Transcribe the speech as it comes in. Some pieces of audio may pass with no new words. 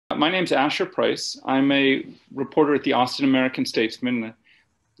My name's Asher Price. I'm a reporter at the Austin-American Statesman, a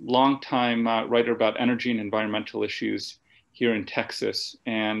longtime writer about energy and environmental issues here in Texas.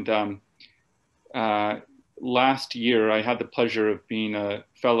 And last year, I had the pleasure of being a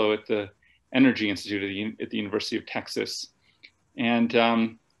fellow at the Energy Institute at the University of Texas. And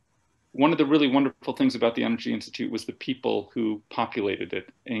one of the really wonderful things about the Energy Institute was the people who populated it,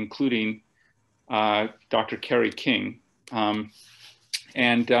 including Dr. Carey King.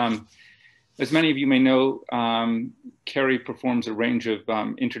 As many of you may know, Carey performs a range of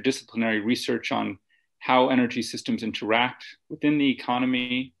interdisciplinary research on how energy systems interact within the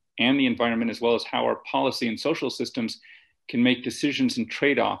economy and the environment, as well as how our policy and social systems can make decisions and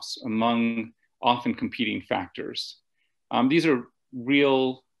trade-offs among often competing factors. These are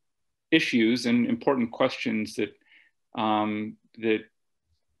real issues and important questions that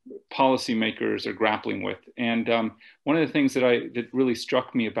policymakers are grappling with. And one of the things that really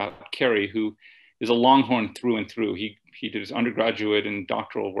struck me about Carey, who is a Longhorn through and through, he did his undergraduate and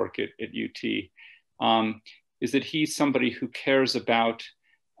doctoral work at UT, is that he's somebody who cares about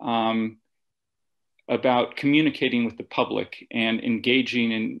communicating with the public and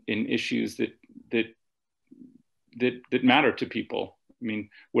engaging in issues that matter to people. I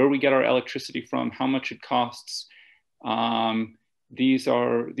mean, where we get our electricity from, how much it costs. These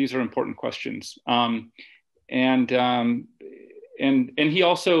are important questions. And he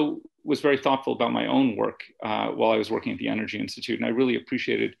also was very thoughtful about my own work while I was working at the Energy Institute, and I really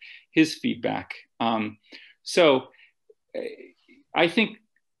appreciated his feedback. So I think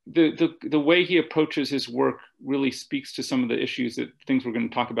the way he approaches his work really speaks to some of the things we're going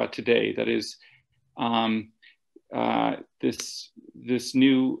to talk about today. That is this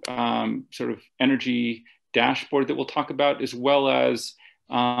new sort of energy dashboard that we'll talk about, as well as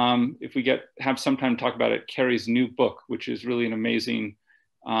if we have some time to talk about it, Carey's new book, which is really an amazing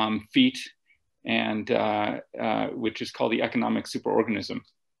feat, and which is called The Economic Superorganism.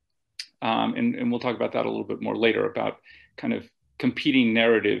 And we'll talk about that a little bit more later, about kind of competing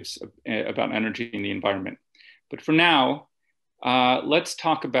narratives about energy and the environment. But for now, let's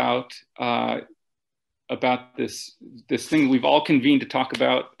talk about this thing we've all convened to talk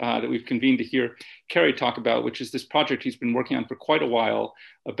about, that we've convened to hear Carey talk about, which is this project he's been working on for quite a while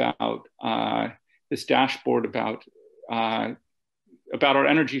about this dashboard about our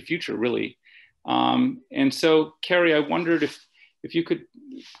energy future, really. And so, Carey, I wondered if you could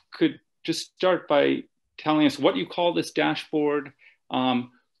just start by telling us what you call this dashboard,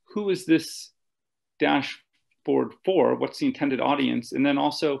 who is this dashboard for, what's the intended audience, and then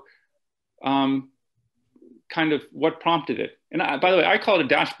also kind of what prompted it. And by the way, I call it a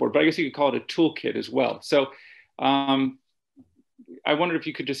dashboard, but I guess you could call it a toolkit as well. So I wonder if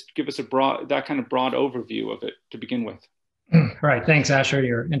you could just give us that kind of broad overview of it to begin with. Right. Thanks, Asher.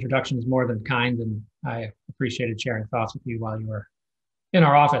 Your introduction is more than kind, and I appreciated sharing thoughts with you while you were in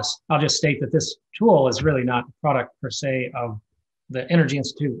our office. I'll just state that this tool is really not a product per se of the Energy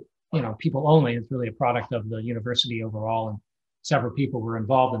Institute, people only. It's really a product of the university overall, and several people were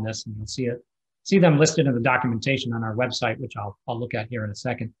involved in this, and you'll see them listed in the documentation on our website, which I'll look at here in a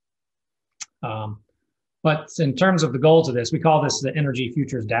second. But in terms of the goals of this, we call this the Energy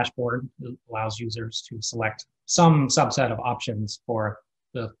Futures Dashboard. It allows users to select some subset of options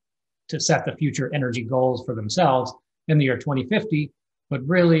to set the future energy goals for themselves in the year 2050. But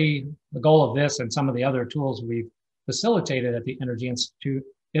really, the goal of this and some of the other tools we've facilitated at the Energy Institute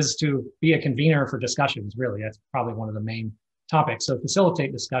is to be a convener for discussions, really. That's probably one of the main topics. So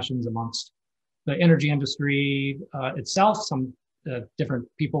facilitate discussions amongst the energy industry itself. Some different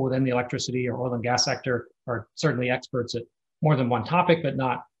people within the electricity or oil and gas sector are certainly experts at more than one topic, but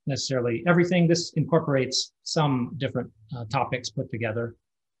not necessarily everything. This incorporates some different topics put together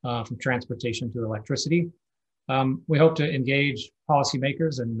from transportation to electricity. We hope to engage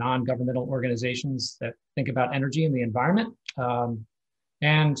policymakers and non-governmental organizations that think about energy and the environment.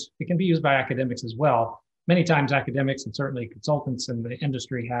 And it can be used by academics as well. Many times academics and certainly consultants in the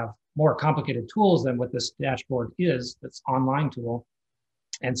industry have more complicated tools than what this dashboard is, this online tool.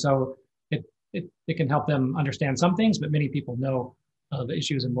 And so it can help them understand some things, but many people know the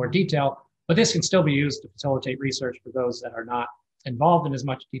issues in more detail. But this can still be used to facilitate research for those that are not involved in as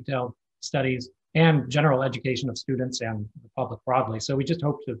much detailed studies and general education of students and the public broadly. So we just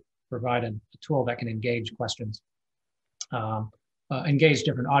hope to provide a tool that can engage questions, engage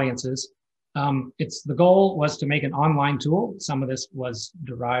different audiences. The goal was to make an online tool. Some of this was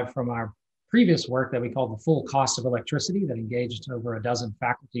derived from our previous work that we called the Full Cost of Electricity that engaged over a dozen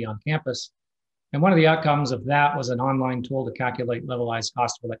faculty on campus. And one of the outcomes of that was an online tool to calculate levelized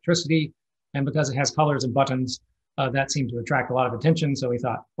cost of electricity. And because it has colors and buttons, That seemed to attract a lot of attention. So we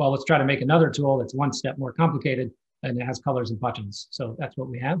thought, well, let's try to make another tool that's one step more complicated and it has colors and buttons. So that's what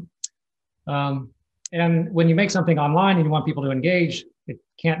we have. And when you make something online and you want people to engage, it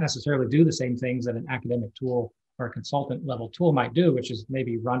can't necessarily do the same things that an academic tool or a consultant level tool might do, which is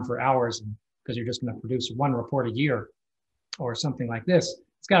maybe run for hours because you're just going to produce one report a year or something like this.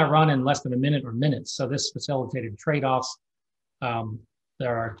 It's got to run in less than a minute or minutes. So this facilitated trade-offs.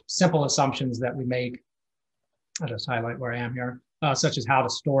 There are simple assumptions that we make. I'll just highlight where I am here, such as how to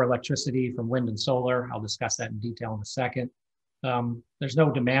store electricity from wind and solar. I'll discuss that in detail in a second. There's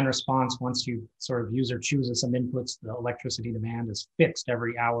no demand response. Once you sort of user chooses some inputs, the electricity demand is fixed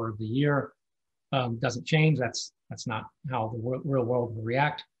every hour of the year. Doesn't change. That's not how the real world will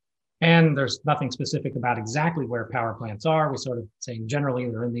react. And there's nothing specific about exactly where power plants are. We're sort of saying generally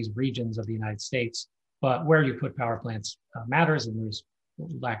they're in these regions of the United States, but where you put power plants matters, and there's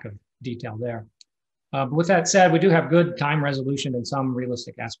lack of detail there. But with that said, we do have good time resolution and some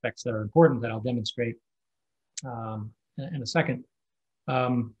realistic aspects that are important that I'll demonstrate in a second.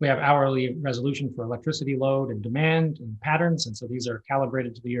 We have hourly resolution for electricity load and demand and patterns. And so these are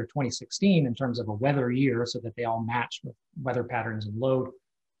calibrated to the year 2016 in terms of a weather year so that they all match with weather patterns and load.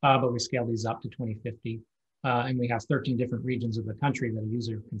 But we scale these up to 2050. And we have 13 different regions of the country that a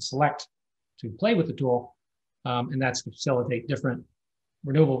user can select to play with the tool. And that's to facilitate different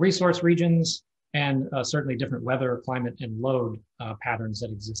renewable resource regions and certainly different weather, climate, and load patterns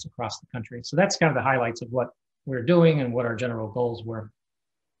that exist across the country. So that's kind of the highlights of what we're doing and what our general goals were.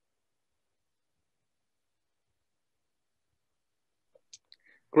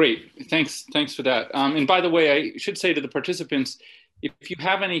 Great, thanks for that. And by the way, I should say to the participants, if you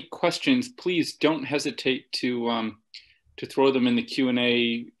have any questions, please don't hesitate to throw them in the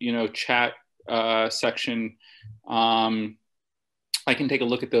Q&A, chat section. I can take a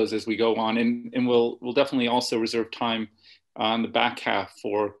look at those as we go on, and we'll definitely also reserve time on the back half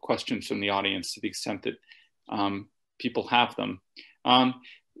for questions from the audience to the extent that people have them.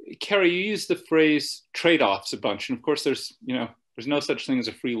 Carey, you used the phrase trade-offs a bunch, and of course there's no such thing as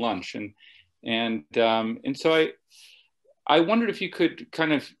a free lunch, and so I wondered if you could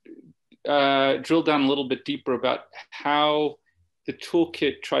kind of drill down a little bit deeper about how the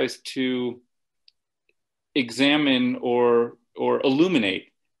toolkit tries to examine or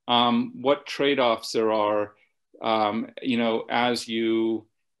illuminate what trade-offs there are, as you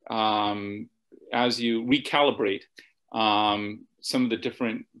recalibrate some of the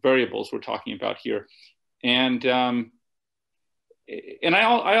different variables we're talking about here. And I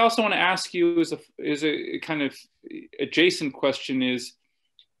also want to ask you as a kind of adjacent question is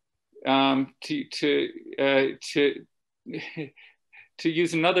to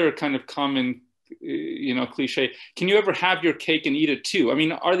use another kind of common cliche. Can you ever have your cake and eat it too? I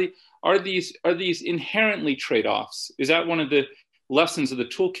mean, are these inherently trade-offs? Is that one of the lessons of the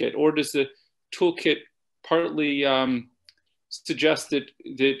toolkit, or does the toolkit partly suggest that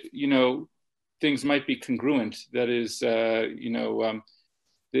things might be congruent? That is,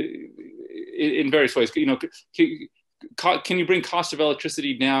 in various ways. Can you bring cost of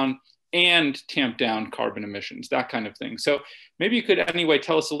electricity down and tamp down carbon emissions? That kind of thing. So maybe you could anyway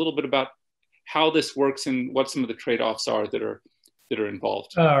tell us a little bit about how this works and what some of the trade-offs are that are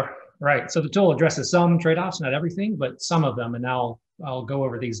involved. Right. So the tool addresses some trade-offs, not everything, but some of them, and I'll go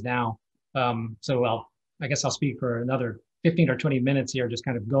over these now. So I guess I'll speak for another 15 or 20 minutes here, just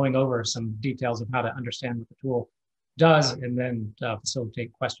kind of going over some details of how to understand what the tool does, and then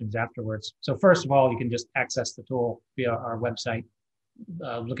facilitate questions afterwards. So first of all, you can just access the tool via our website,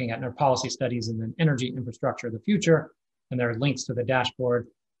 looking at our policy studies and then energy infrastructure of the future. And there are links to the dashboard.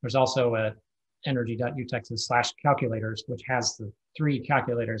 There's also a energy.utexas/calculators, which has the 3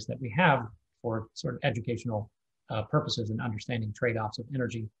 calculators that we have for sort of educational purposes and understanding trade-offs of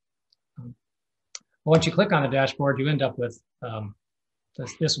energy. Once you click on the dashboard, you end up with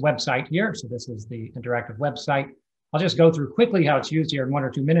this website here. So this is the interactive website. I'll just go through quickly how it's used here in 1 or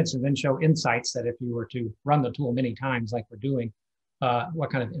 2 minutes, and then show insights that if you were to run the tool many times like we're doing,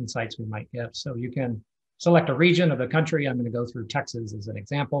 what kind of insights we might get. So you can select a region of the country. I'm going to go through Texas as an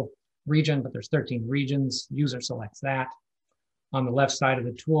example region, but there's 13 regions. User selects that. On the left side of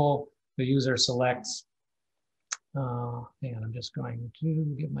the tool, the user selects, and I'm just going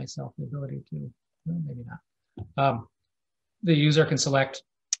to give myself the ability to, well, maybe not. The user can select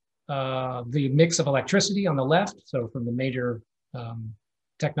the mix of electricity on the left. So from the major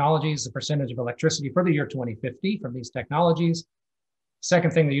technologies, the percentage of electricity for the year 2050 from these technologies.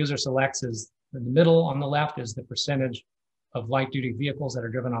 Second thing the user selects is in the middle on the left is the percentage of light duty vehicles that are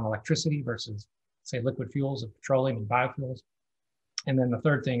driven on electricity versus, say, liquid fuels of petroleum and biofuels. And then the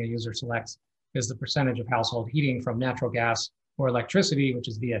third thing a user selects is the percentage of household heating from natural gas or electricity, which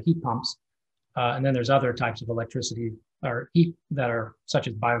is via heat pumps. And then there's other types of electricity or heat that are such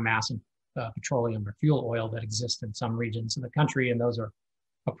as biomass and petroleum or fuel oil that exist in some regions of the country, and those are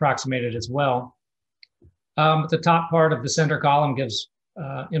approximated as well. The top part of the center column gives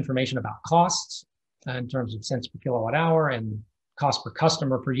information about costs in terms of cents per kilowatt hour and cost per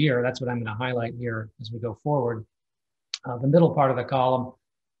customer per year. That's what I'm going to highlight here as we go forward. The middle part of the column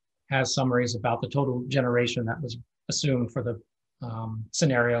has summaries about the total generation that was assumed for the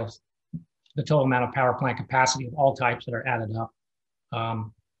scenarios, the total amount of power plant capacity of all types that are added up.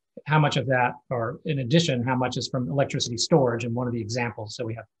 How much of that, or in addition, how much is from electricity storage in one of the examples. So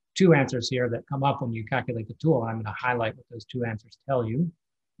we have two answers here that come up when you calculate the tool. I'm going to highlight what those two answers tell you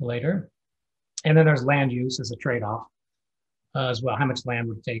later. And then there's land use as a trade-off as well. How much land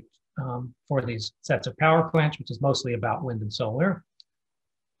would take for these sets of power plants, which is mostly about wind and solar.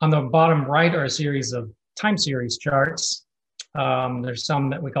 On the bottom right are a series of time series charts. There's some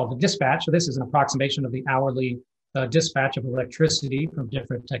that we call the dispatch. So this is an approximation of the hourly dispatch of electricity from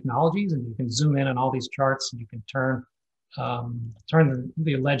different technologies. And you can zoom in on all these charts and you can turn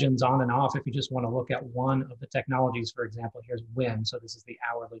the legends on and off if you just want to look at one of the technologies. For example, here's wind. So this is the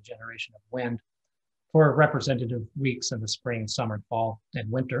hourly generation of wind for representative weeks in the spring, summer, fall, and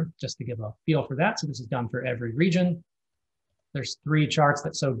winter, just to give a feel for that. So this is done for every region. There's three charts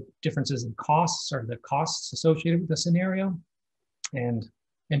that show differences in costs, or the costs associated with the scenario. And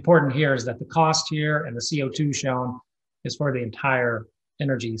important here is that the cost here and the CO2 shown is for the entire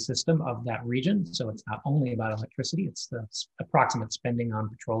energy system of that region. So it's not only about electricity, it's the approximate spending on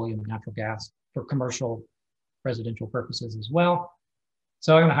petroleum and natural gas for commercial, residential purposes as well.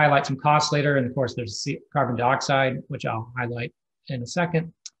 So I'm going to highlight some costs later. And of course, there's carbon dioxide, which I'll highlight in a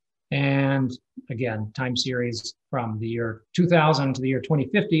second. And again, time series from the year 2000 to the year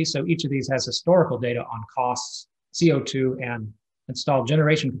 2050. So each of these has historical data on costs, CO2, and installed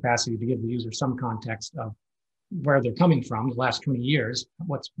generation capacity to give the user some context of where they're coming from the last 20 years,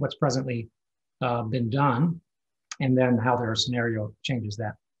 what's presently been done, and then how their scenario changes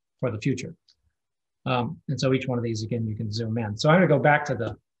that for the future. And so each one of these, again, you can zoom in. So I'm going to go back to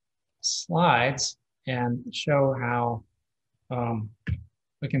the slides and show how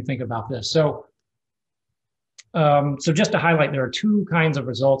we can think about this. So just to highlight, there are two kinds of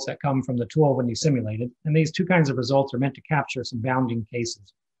results that come from the tool when you simulate it. And these two kinds of results are meant to capture some bounding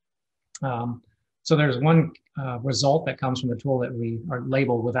cases. So there's one result that comes from the tool that we are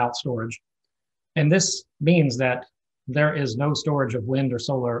labeled without storage. And this means that there is no storage of wind or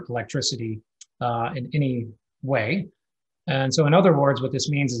solar electricity in any way. And so in other words, what this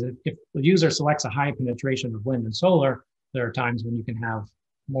means is that if the user selects a high penetration of wind and solar, there are times when you can have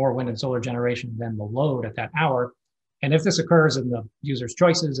more wind and solar generation than the load at that hour. And if this occurs in the user's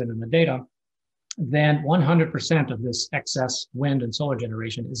choices and in the data, then 100% of this excess wind and solar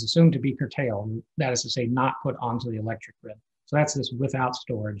generation is assumed to be curtailed. That is to say, not put onto the electric grid. So that's this without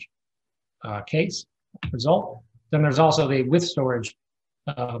storage case result. Then there's also the with storage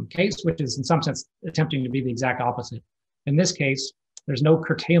case, which is in some sense attempting to be the exact opposite. In this case, there's no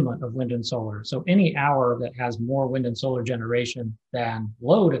curtailment of wind and solar. So any hour that has more wind and solar generation than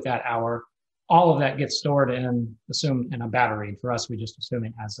load at that hour, all of that gets stored and assumed in a battery. For us, we just assume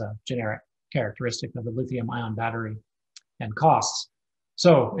it as a generic characteristic of the lithium-ion battery and costs.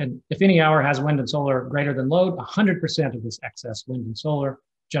 So if any hour has wind and solar greater than load, 100% of this excess wind and solar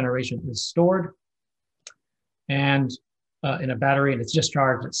generation is stored and in a battery, and it's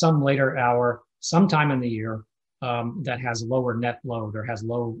discharged at some later hour, sometime in the year, that has lower net load or has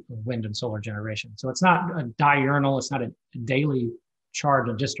low wind and solar generation. So it's not a diurnal, it's not a daily charge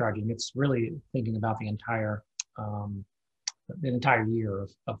and discharging. It's really thinking about the entire year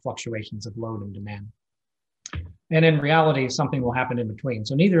of fluctuations of load and demand. And in reality, something will happen in between.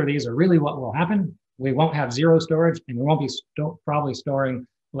 So neither of these are really what will happen. We won't have zero storage, and we won't be probably storing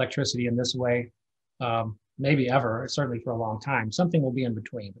electricity in this way, maybe ever, certainly for a long time. Something will be in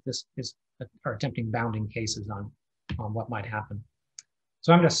between, but this are attempting bounding cases on what might happen.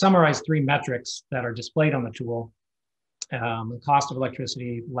 So I'm going to summarize three metrics that are displayed on the tool: the cost of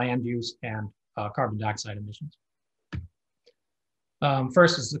electricity, land use, and carbon dioxide emissions.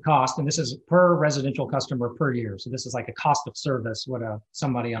 First is the cost, and this is per residential customer per year. So this is like a cost of service, what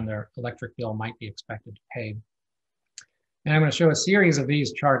somebody on their electric bill might be expected to pay. And I'm going to show a series of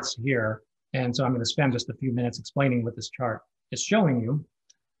these charts here. And so I'm going to spend just a few minutes explaining what this chart is showing you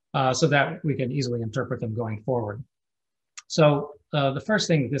so that we can easily interpret them going forward. So the first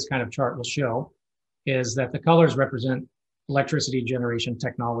thing that this kind of chart will show is that the colors represent electricity generation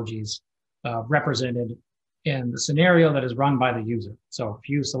technologies represented in the scenario that is run by the user. So if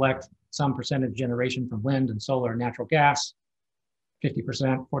you select some percentage generation from wind and solar and natural gas,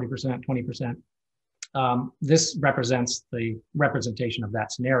 50%, 40%, 20%. This represents the representation of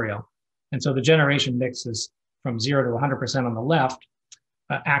that scenario. And so the generation mix is from 0 to 100% on the left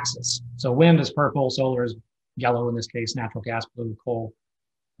axis. So wind is purple, solar is yellow in this case, natural gas blue, coal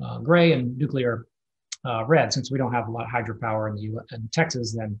gray, and nuclear red. Since we don't have a lot of hydropower in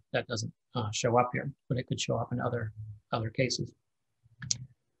Texas, then that doesn't show up here, but it could show up in other cases.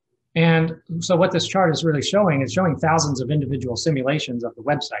 And so what this chart is really showing is showing thousands of individual simulations of the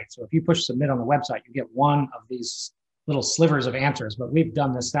website. So if you push submit on the website, you get one of these little slivers of answers, but we've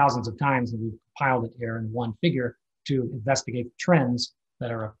done this thousands of times and we've compiled it here in one figure to investigate trends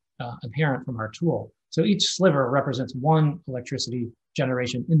that are apparent from our tool. So each sliver represents one electricity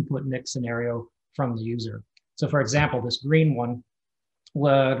generation input mix scenario from the user. So for example, this green one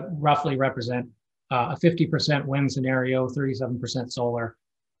would roughly represent a 50% wind scenario, 37% solar,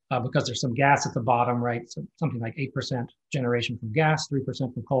 because there's some gas at the bottom, right? So something like 8% generation from gas,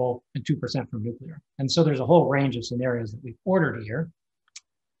 3% from coal, and 2% from nuclear. And so there's a whole range of scenarios that we've ordered here.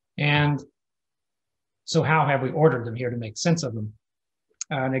 And so how have we ordered them here to make sense of them?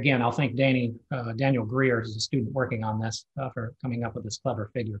 And again, I'll thank Daniel Greer, who's a student working on this, for coming up with this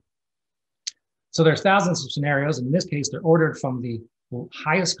clever figure. So there's thousands of scenarios. And in this case, they're ordered from the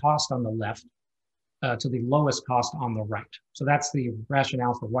highest cost on the left to the lowest cost on the right. So that's the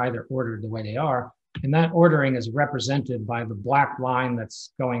rationale for why they're ordered the way they are. And that ordering is represented by the black line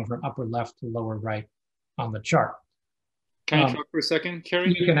that's going from upper left to lower right on the chart. Can I talk for a second,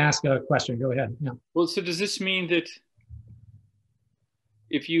 Carey? You can ask a question. Go ahead. Yeah. Well, so does this mean that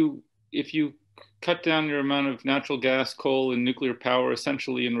if you cut down your amount of natural gas, coal, and nuclear power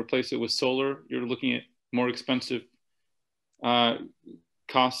essentially and replace it with solar, you're looking at more expensive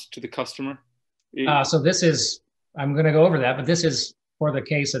costs to the customer? So this is, I'm going to go over that, but this is for the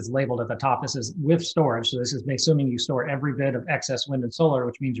case that's labeled at the top. This is with storage. So this is assuming you store every bit of excess wind and solar,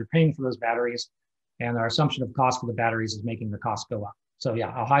 which means you're paying for those batteries. And our assumption of cost for the batteries is making the cost go up. So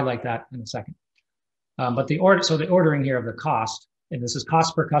yeah, I'll highlight that in a second. But the ordering here of the cost, and this is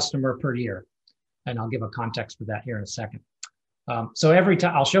cost per customer per year. And I'll give a context for that here in a second. So every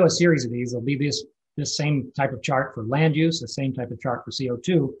time I'll show a series of these, there'll be this same type of chart for land use, the same type of chart for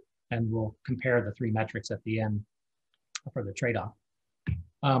CO2, and we'll compare the three metrics at the end for the trade-off.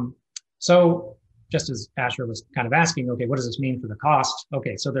 So just as Asher was kind of asking, okay, what does this mean for the cost?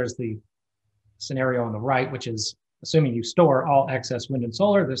 Okay, so there's the scenario on the right, which is assuming you store all excess wind and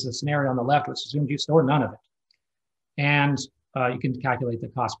solar. There's the scenario on the left, which assumes you store none of it. And you can calculate the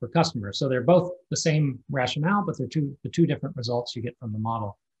cost per customer. So they're both the same rationale, but they're the two different results you get from the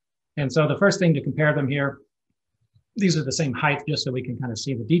model. And so the first thing to compare them here, these are the same height just so we can kind of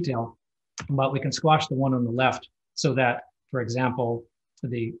see the detail, but we can squash the one on the left so that, for example,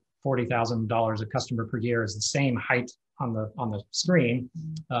 the $40,000 a customer per year is the same height on the screen,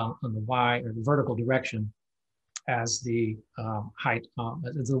 on the Y or the vertical direction as the height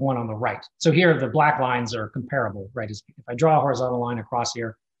as the one on the right. So here the black lines are comparable, right? If I draw a horizontal line across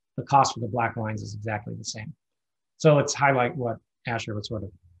here, the cost for the black lines is exactly the same. So let's highlight what Asher was sort of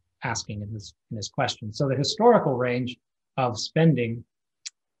asking in his question. So the historical range of spending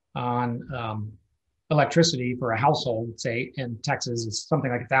on electricity for a household, say in Texas, is something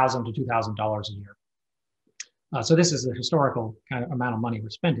like $1,000 to $2,000 a year. So this is the historical kind of amount of money we're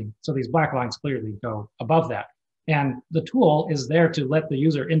spending. So these black lines clearly go above that. And the tool is there to let the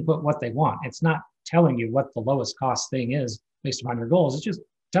user input what they want. It's not telling you what the lowest cost thing is based upon your goals. It's just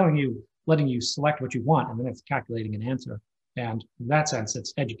telling you, letting you select what you want, and then it's calculating an answer. And in that sense,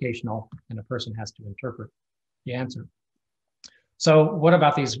 it's educational, and a person has to interpret the answer. So what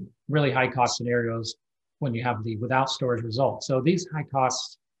about these really high cost scenarios when you have the without storage result? So these high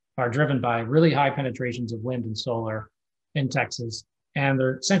costs are driven by really high penetrations of wind and solar in Texas, and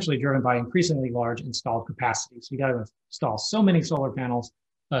they're essentially driven by increasingly large installed capacity. So you got to install so many solar panels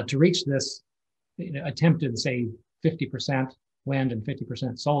to reach this attempted, say, 50% wind and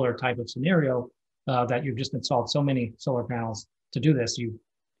 50% solar type of scenario that you've just installed so many solar panels to do this.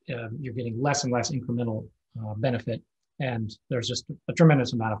 You're getting less and less incremental benefit, and there's just a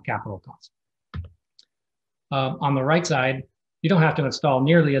tremendous amount of capital cost. On the right side, you don't have to install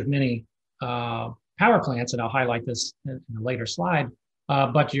nearly as many power plants, and I'll highlight this in a later slide,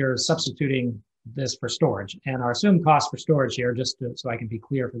 but you're substituting this for storage. And our assumed cost for storage here, so I can be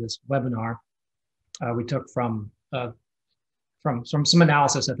clear for this webinar, we took from some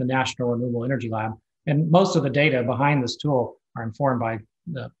analysis at the National Renewable Energy Lab. And most of the data behind this tool are informed by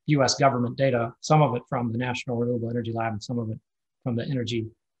the US government data, some of it from the National Renewable Energy Lab and some of it from the Energy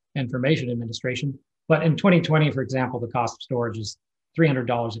Information Administration. But in 2020, for example, the cost of storage is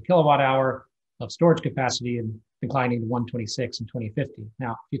 $300 a kilowatt hour of storage capacity and declining to 126 in 2050.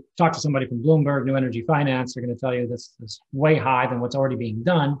 Now, if you talk to somebody from Bloomberg New Energy Finance, they're going to tell you this is way high than what's already being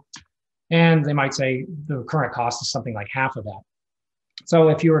done. And they might say the current cost is something like half of that. So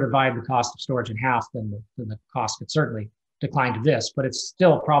if you were to divide the cost of storage in half, then the cost could certainly decline to this, but it's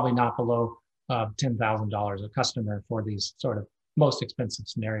still probably not below $10,000 a customer for these sort of most expensive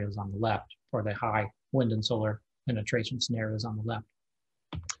scenarios on the left, for the high wind and solar penetration scenarios on the left.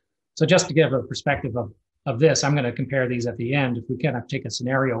 So just to give a perspective of this, I'm going to compare these at the end. If we kind of take a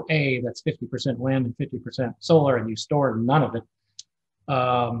scenario A that's 50% wind and 50% solar, and you store none of it,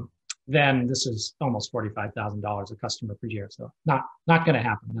 then this is almost $45,000 a customer per year. So not going to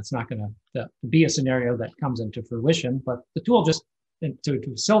happen. That's not going to be a scenario that comes into fruition. But the tool just to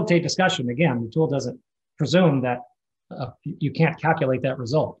facilitate discussion, again, the tool doesn't presume that you can't calculate that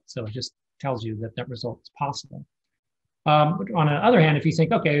result. So it just tells you that that result is possible. But on the other hand, if you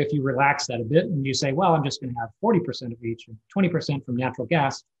think, okay, if you relax that a bit and you say, well, I'm just going to have 40% of each and 20% from natural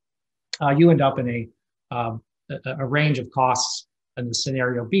gas, you end up in a range of costs in the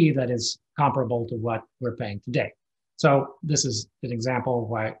scenario B that is comparable to what we're paying today. So this is an example of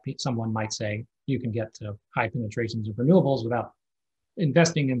why someone might say you can get to high penetrations of renewables without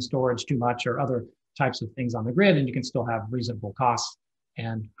investing in storage too much or other types of things on the grid, and you can still have reasonable costs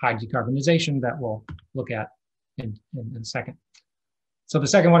and high decarbonization that we'll look at in a second. So the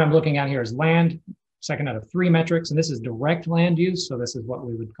second one I'm looking at here is land, second out of three metrics, and this is direct land use. So this is what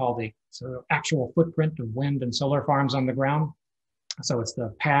we would call the sort of actual footprint of wind and solar farms on the ground. So it's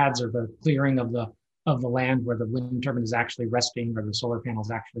the pads or the clearing of the land where the wind turbine is actually resting or the solar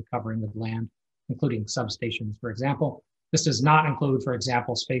panels actually covering the land, including substations, for example. This does not include, for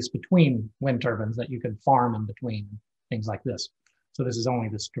example, space between wind turbines that you could farm in between, things like this. So this is only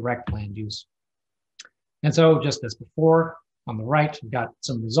this direct land use. And so just as before, on the right, we've got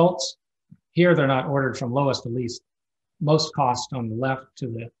some results. Here, they're not ordered from lowest to least, most cost on the left to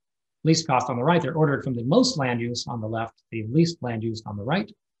the least cost on the right. They're ordered from the most land use on the left, the least land use on the right.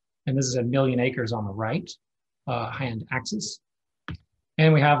 And this is a million acres on the right hand axis.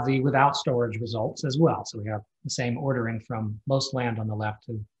 And we have the without storage results as well. So we have the same ordering from most land on the left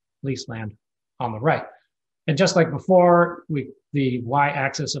to least land on the right. And just like before, the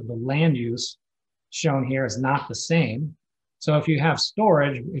y-axis of the land use shown here is not the same. So if you have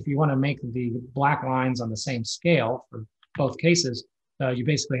storage, if you want to make the black lines on the same scale for both cases, you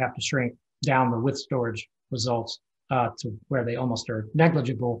basically have to shrink down the with storage results to where they almost are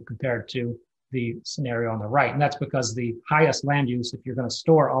negligible compared to the scenario on the right. And that's because the highest land use, if you're going to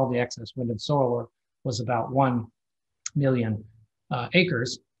store all the excess wind and solar, was about 1 million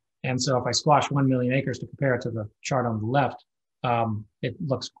acres. And so if I squash 1 million acres to compare it to the chart on the left, it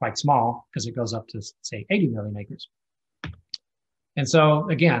looks quite small because it goes up to, say, 80 million acres. And so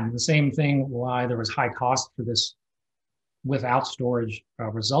again, the same thing why there was high cost for this without storage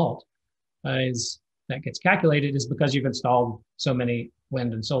result is that gets calculated is because you've installed so many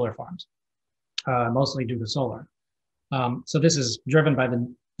wind and solar farms, mostly due to solar. So this is driven by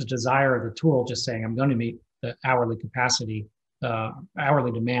the desire of the tool just saying, I'm going to meet the hourly capacity,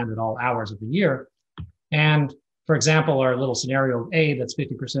 hourly demand at all hours of the year. And for example, our little scenario A that's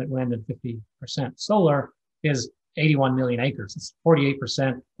 50% wind and 50% solar is 81 million acres. It's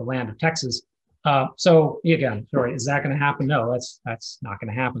 48% the land of Texas. So again, sorry, is that going to happen? No, that's not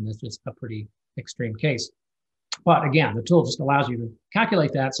going to happen. That's just a pretty extreme case. But again, the tool just allows you to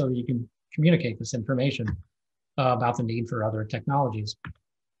calculate that so that you can communicate this information about the need for other technologies.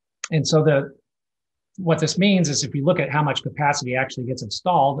 And so what this means is if you look at how much capacity actually gets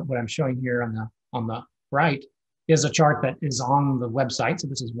installed, what I'm showing here on the right is a chart that is on the website. So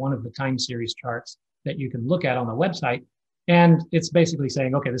this is one of the time series charts that you can look at on the website. And it's basically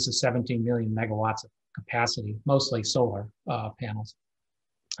saying, okay, this is 17 million megawatts of capacity, mostly solar panels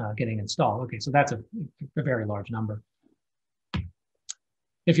getting installed. Okay, so that's a very large number.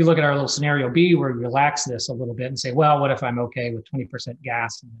 If you look at our little scenario B, where we relax this a little bit and say, well, what if I'm okay with 20%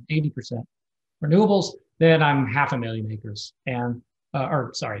 gas and 80% renewables? Then I'm 500,000 acres and,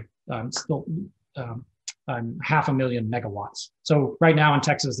 I'm 500,000 megawatts. So right now in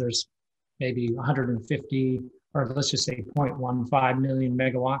Texas, there's maybe 150, or let's just say 0.15 million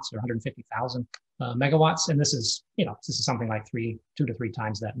megawatts or 150,000 megawatts. And this is something like 2 to 3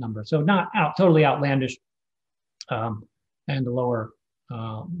 times that number. So not totally outlandish and a lower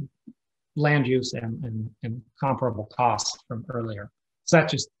land use and comparable costs from earlier. So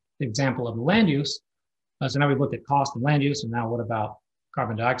that's just an example of the land use. So now we've looked at cost and land use, and now what about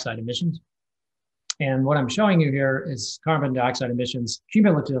carbon dioxide emissions? And what I'm showing you here is carbon dioxide emissions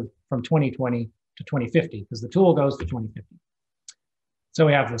cumulative from 2020 to 2050, because the tool goes to 2050. So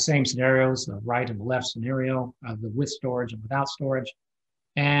we have the same scenarios, the right and the left scenario, the with storage and without storage.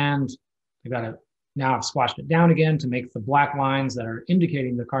 And we've got to, now I've squashed it down again to make the black lines that are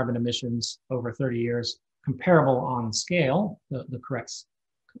indicating the carbon emissions over 30 years comparable on scale, the correct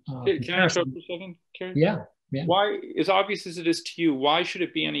Can I interrupt for a second, Carey? Yeah. Why, as obvious as it is to you, why should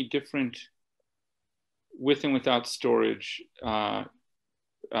it be any different with and without storage for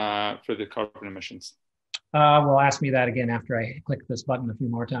the carbon emissions? Well, ask me that again after I click this button a few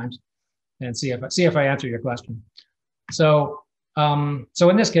more times and see if I answer your question. So, so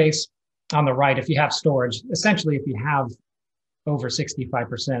in this case, on the right, if you have storage, essentially, if you have over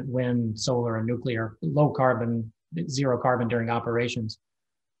 65% wind, solar, and nuclear, low carbon, zero carbon during operations,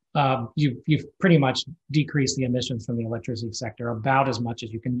 you've pretty much decreased the emissions from the electricity sector about as much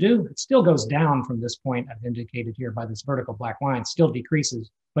as you can do. It still goes down from this point I've indicated here by this vertical black line, still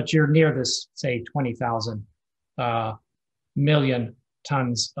decreases, but you're near this, say, 20,000 million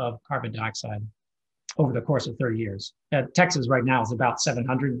tons of carbon dioxide over the course of 30 years. Texas right now is about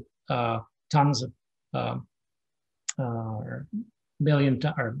 700 tons of, or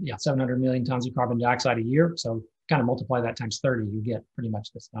 700 million tons of carbon dioxide a year. So kind of multiply that times 30, you get pretty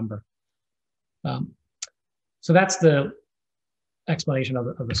much this number. So that's the explanation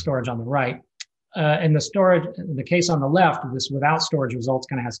of the storage on the right. And the storage, in the case on the left, this without storage results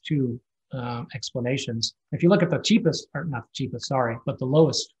kind of has two explanations. If you look at the cheapest, or not the cheapest, sorry, but the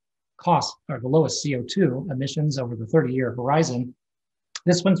lowest cost or the lowest CO2 emissions over the 30-year horizon,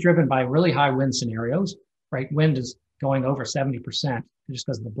 this one's driven by really high wind scenarios, right? Wind is going over 70% just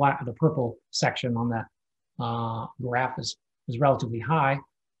because the purple section on that graph is relatively high.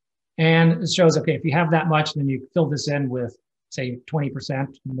 And it shows, okay, if you have that much, then you fill this in with, say, 20%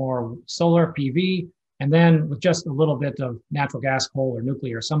 more solar PV, and then with just a little bit of natural gas, coal, or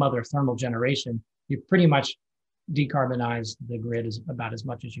nuclear, some other thermal generation, you pretty much decarbonize the grid is about as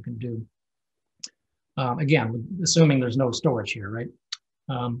much as you can do. Again, assuming there's no storage here, right?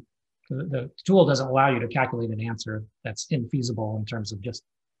 The tool doesn't allow you to calculate an answer that's infeasible in terms of just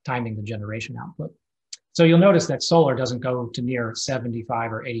timing the generation output. So you'll notice that solar doesn't go to near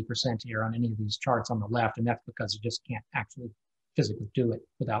 75 or 80% here on any of these charts on the left, and that's because you just can't actually physically do it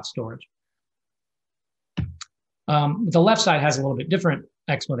without storage. The left side has a little bit different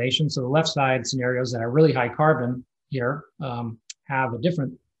explanation. So the left side scenarios that are really high carbon here have a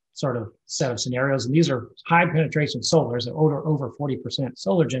different sort of set of scenarios. And these are high penetration solars, over 40%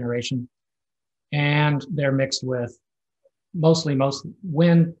 solar generation. And they're mixed with most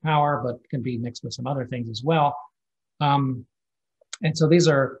wind power, but can be mixed with some other things as well. And so these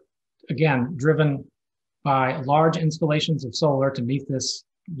are, again, driven by large installations of solar to meet this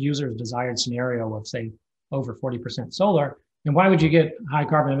user's desired scenario of, say, over 40% solar. And why would you get high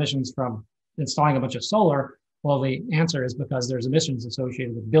carbon emissions from installing a bunch of solar? Well, the answer is because there's emissions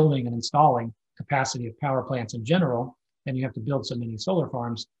associated with building and installing capacity of power plants in general. And you have to build so many solar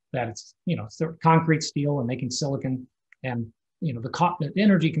farms that it's, concrete, steel, and making silicon. And, the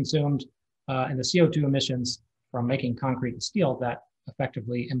energy consumed and the CO2 emissions from making concrete and steel that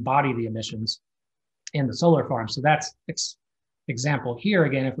effectively embody the emissions in the solar farm. So that's example here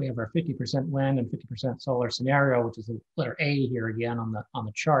again. If we have our 50% wind and 50% solar scenario, which is the letter A here again on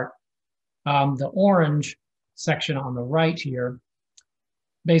the chart, the orange section on the right here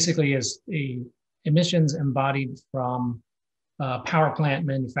basically is the emissions embodied from power plant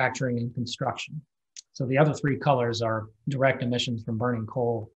manufacturing and construction. So the other three colors are direct emissions from burning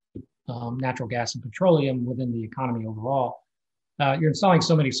coal, natural gas, and petroleum within the economy overall. You're installing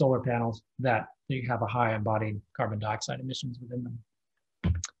so many solar panels that you have a high embodied carbon dioxide emissions within them.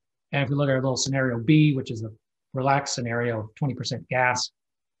 And if we look at our little scenario B, which is a relaxed scenario of 20% gas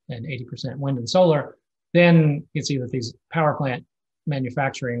and 80% wind and solar, then you can see that these power plant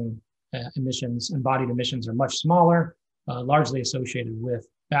manufacturing emissions, embodied emissions, are much smaller, largely associated with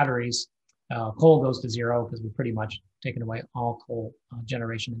batteries. Coal goes to zero because we've pretty much taken away all coal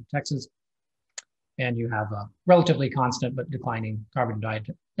generation in Texas. And you have relatively constant but declining carbon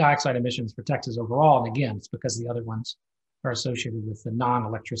dioxide emissions for Texas overall. And again, it's because the other ones are associated with the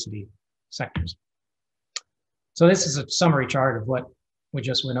non-electricity sectors. So this is a summary chart of what we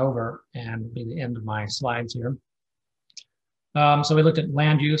just went over, and will be the end of my slides here. So we looked at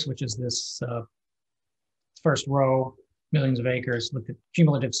land use, which is this first row, millions of acres, looked at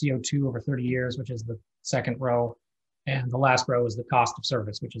cumulative CO2 over 30 years, which is the second row. And the last row is the cost of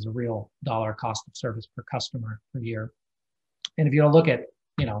service, which is a real dollar cost of service per customer per year. And if you look at,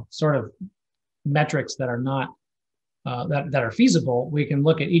 sort of metrics that are not, that are feasible, we can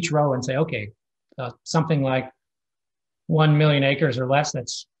look at each row and say, okay, something like 1 million acres or less,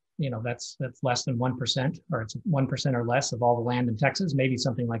 that's that's less than 1%, or it's 1% or less of all the land in Texas. Maybe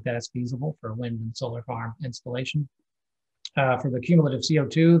something like that is feasible for a wind and solar farm installation. For the cumulative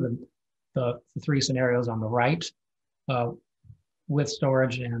CO2, the three scenarios on the right, with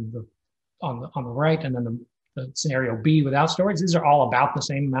storage, and on the right, and then the scenario B without storage. These are all about the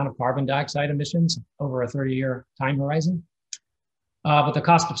same amount of carbon dioxide emissions over a 30-year time horizon. But the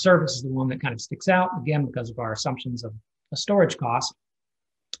cost of service is the one that kind of sticks out, again, because of our assumptions of a storage cost,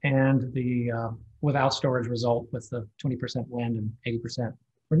 and the without storage result with the 20% wind and 80%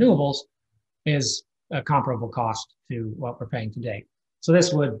 renewables is a comparable cost to what we're paying today. So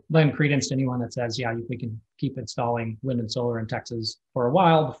this would lend credence to anyone that says, yeah, we can keep installing wind and solar in Texas for a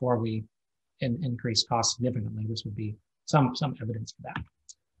while before we increase costs significantly. This would be some evidence for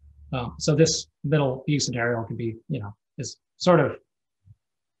that. So this middle view scenario could be, is sort of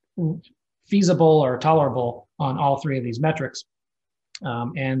feasible or tolerable on all three of these metrics.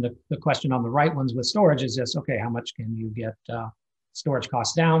 And the question on the right ones with storage is just, okay, how much can you get storage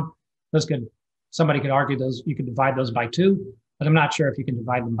costs down? Somebody could argue you could divide those by 2, but I'm not sure if you can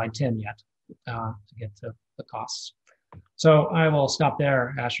divide them by 10 yet to get to the costs. So I will stop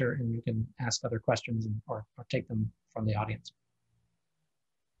there, Asher, and you can ask other questions or take them from the audience.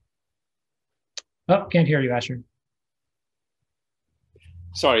 Oh, can't hear you, Asher.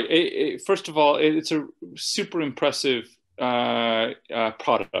 Sorry. First of all, it's a super impressive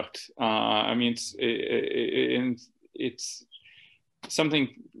product. I mean, it's something,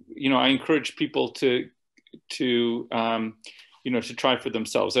 I encourage people to try for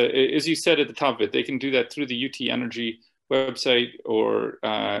themselves. As you said at the top of it, they can do that through the UT Energy website, or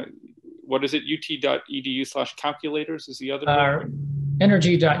what is it? ut.edu/calculators is the other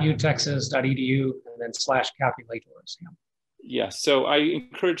energy.utexas.edu and then /calculators. Yeah, so I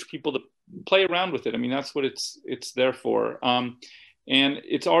encourage people to play around with it. I mean, that's what it's there for. And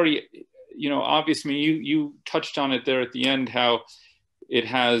it's already, obviously you touched on it there at the end, how it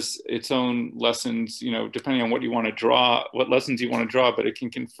has its own lessons, depending on what you want to draw, what lessons you want to draw, but it can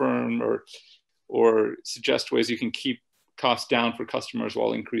confirm or suggest ways you can keep costs down for customers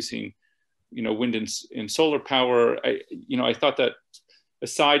while increasing, wind and solar power. I thought that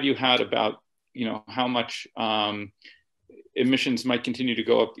aside you had about, how much emissions might continue to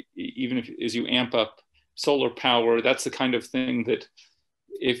go up, even as you amp up solar power. That's the kind of thing that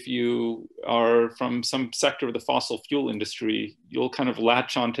if you are from some sector of the fossil fuel industry, you'll kind of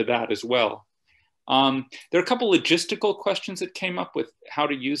latch onto that as well. There are a couple logistical questions that came up with how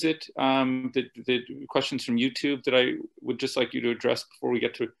to use it. The questions from YouTube that I would just like you to address before we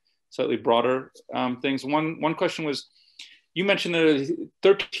get to slightly broader things. One question was, you mentioned there are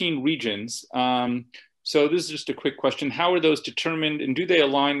 13 regions. So this is just a quick question. How are those determined, and do they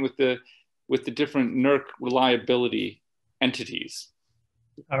align with the different NERC reliability entities?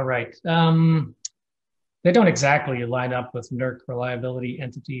 All right. They don't exactly line up with NERC reliability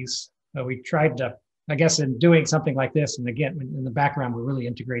entities. We tried to, I guess, in doing something like this, and again, in the background, we're really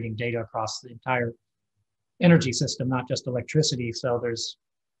integrating data across the entire energy system, not just electricity. So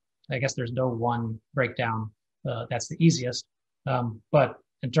I guess there's no one breakdown that's the easiest. But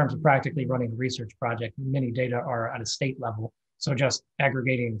in terms of practically running a research project, many data are at a state level. So just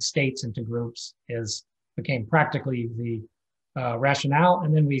aggregating states into groups became practically the rationale.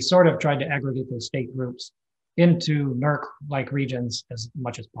 And then we sort of tried to aggregate those state groups into NERC-like regions as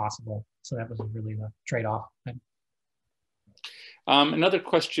much as possible. So that was really the trade-off. Another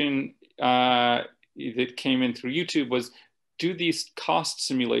question that came in through YouTube was, do these cost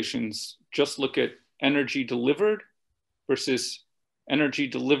simulations just look at energy delivered versus energy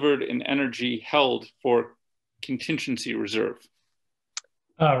delivered and energy held for contingency reserve?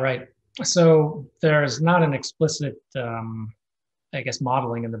 Right. So there's not an explicit,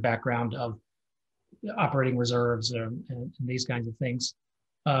 modeling in the background of operating reserves and these kinds of things.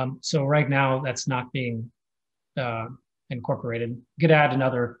 So right now that's not being incorporated. You could add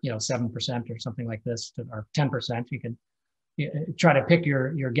another, 7% or something like this, or 10%. You can try to pick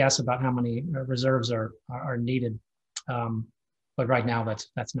your guess about how many reserves are needed. But right now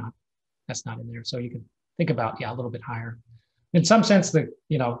that's not in there. So you can think about, a little bit higher. In some sense,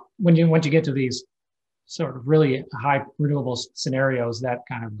 once you get to these sort of really high renewable scenarios, that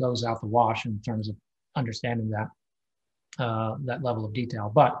kind of goes out the wash in terms of understanding that level of detail.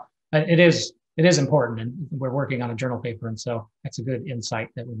 But it is important, and we're working on a journal paper, and so that's a good insight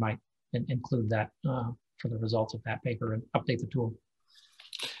that we might include that for the results of that paper and update the tool.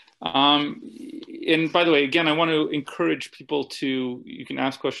 And by the way, again, I want to encourage people you can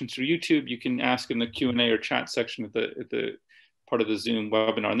ask questions through YouTube. You can ask in the Q&A or chat section at the part of the Zoom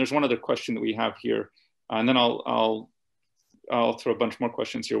webinar. And there's one other question that we have here, and then I'll I'll throw a bunch more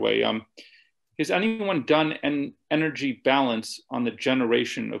questions your way. Has anyone done an energy balance on the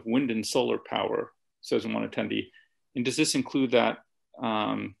generation of wind and solar power, says one attendee? And does this include that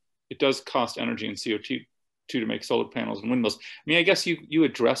it does cost energy and CO2 to make solar panels and windmills? I mean, I guess you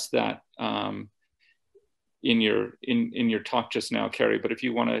addressed that in your talk just now, Carey, but if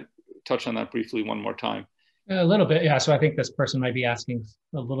you want to touch on that briefly one more time. A little bit, yeah. So I think this person might be asking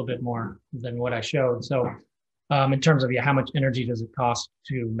a little bit more than what I showed. So in terms of how much energy does it cost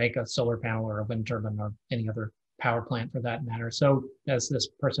to make a solar panel or a wind turbine or any other power plant for that matter? So as this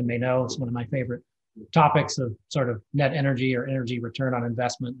person may know, it's one of my favorite topics of sort of net energy or energy return on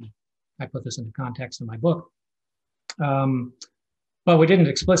investment. I put this into context in my book. But we didn't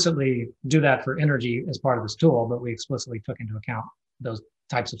explicitly do that for energy as part of this tool, but we explicitly took into account those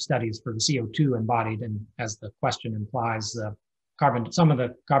types of studies for the CO2 embodied. And as the question implies, some of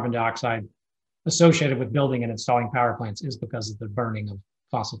the carbon dioxide associated with building and installing power plants is because of the burning of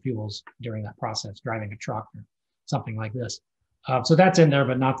fossil fuels during that process, driving a truck or something like this. So that's in there,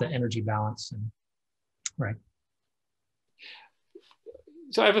 but not the energy balance. And, right.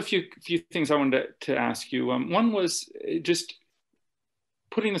 So I have a few things I wanted to ask you. One was just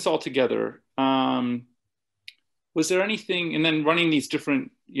putting this all together. Was there anything, and then running these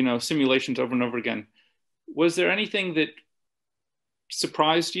different, simulations over and over again, was there anything that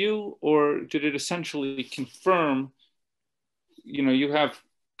surprised you, or did it essentially confirm, you have,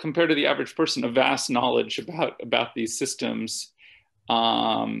 compared to the average person, a vast knowledge about these systems?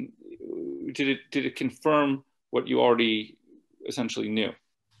 Did it confirm what you already essentially knew?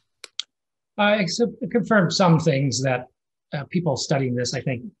 It confirmed some things that people studying this, I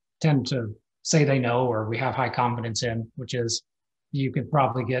think, tend to say they know or we have high confidence in, which is you could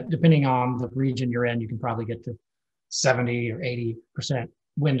probably get, depending on the region you're in, you can probably get to 70 or 80%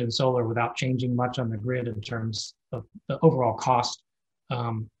 wind and solar without changing much on the grid in terms of the overall cost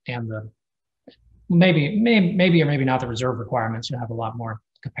and the maybe or maybe not the reserve requirements. You have a lot more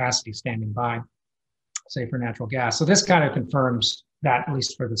capacity standing by, say for natural gas. So this kind of confirms that, at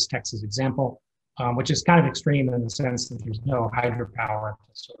least for this Texas example, which is kind of extreme in the sense that there's no hydropower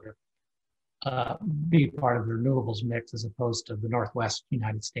to sort of be part of the renewables mix, as opposed to the Northwest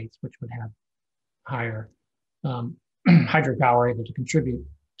United States, which would have higher hydropower able to contribute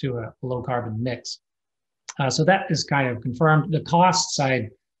to a low carbon mix. So that is kind of confirmed. The cost side,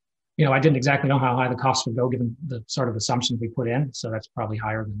 I didn't exactly know how high the cost would go given the sort of assumptions we put in. So that's probably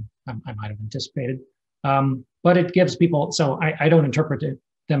higher than I might have anticipated. But it gives people, so I don't interpret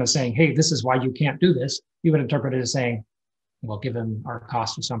them as saying, hey, this is why you can't do this. You would interpret it as saying, well, given our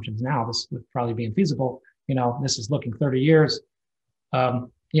cost assumptions now, this would probably be infeasible. This is looking 30 years. How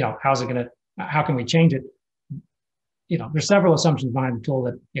can we change it? There's several assumptions behind the tool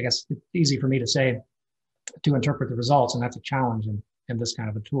that I guess it's easy for me to say to interpret the results, and that's a challenge in this kind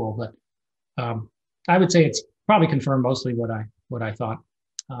of a tool. But I would say it's probably confirmed mostly what I thought.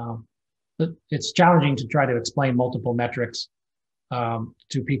 But it's challenging to try to explain multiple metrics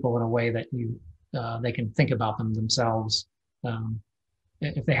to people in a way that they can think about them themselves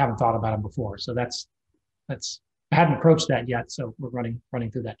if they haven't thought about them before. So that's I hadn't approached that yet, so we're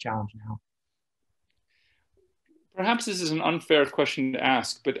running through that challenge now. Perhaps this is an unfair question to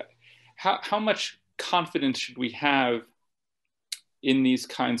ask, but how much confidence should we have in these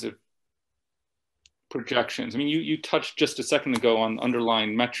kinds of projections? I mean, you touched just a second ago on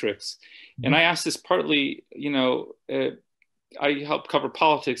underlying metrics, and I asked this partly, I helped cover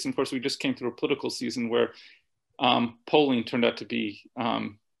politics, and of course we just came through a political season where polling turned out to be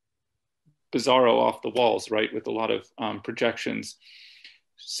bizarro off the walls, right, with a lot of projections.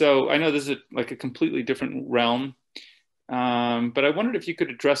 So I know this is a completely different realm, but I wondered if you could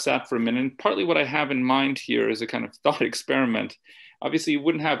address that for a minute. And partly what I have in mind here is a kind of thought experiment. Obviously, you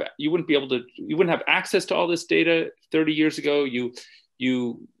wouldn't have access to all this data 30 years ago.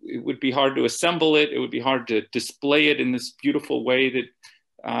 It would be hard to assemble it. It would be hard to display it in this beautiful way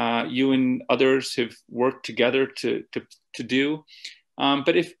that you and others have worked together to do.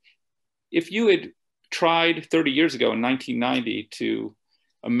 But if you had tried 30 years ago in 1990 to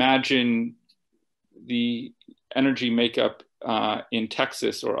imagine the energy makeup in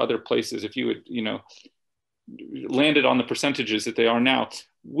Texas or other places, if you had, landed on the percentages that they are now,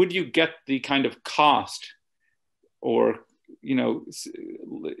 would you get the kind of cost or,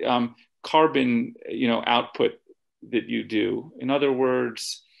 carbon, output that you do? In other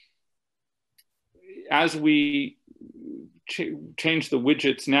words, as we change the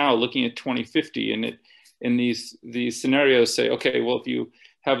widgets now, looking at 2050, and these scenarios say, okay, well, if you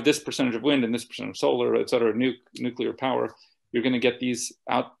have this percentage of wind and this percent of solar, et cetera, nuclear power, you're going to get these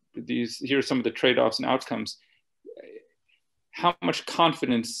here are some of the trade-offs and outcomes. how much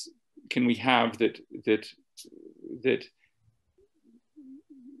confidence can we have that's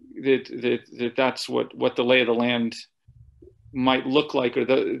what the lay of the land might look like, or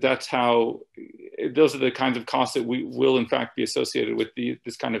that's how, those are the kinds of costs that we will in fact be associated with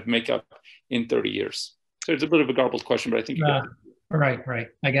this kind of makeup in 30 years. So it's a bit of a garbled question, but I think you got it. Right.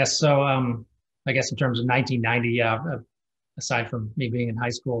 I guess so. I guess in terms of 1990, aside from me being in high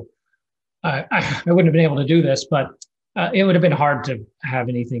school, I wouldn't have been able to do this, but it would have been hard to have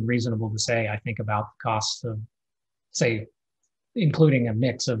anything reasonable to say, I think, about the costs of, say, including a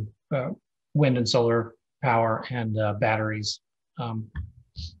mix of wind and solar power and batteries,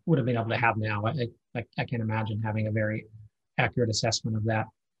 would have been able to have now. I can't imagine having a very accurate assessment of that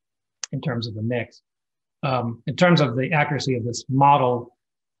in terms of the mix. In terms of the accuracy of this model,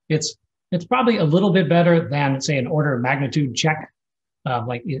 it's probably a little bit better than, say, an order of magnitude check.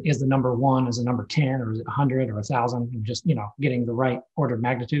 Like, is the number 1, is the number 10, or is it 100 or 1,000? And just, getting the right order of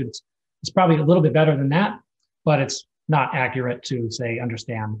magnitude. It's probably a little bit better than that, but it's not accurate to, say,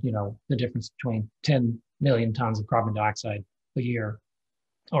 understand, the difference between 10 million tons of carbon dioxide a year,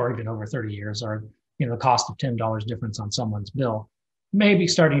 or even over 30 years, or, the cost of $10 difference on someone's bill. Maybe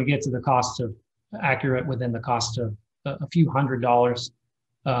starting to get to the cost of accurate within the cost of a few $100s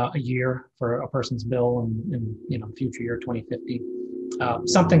a year for a person's bill in future year 2050,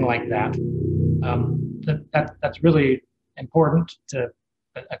 something like that. That's really important to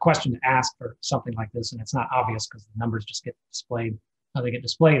a question to ask for something like this, and it's not obvious because the numbers just get displayed how they get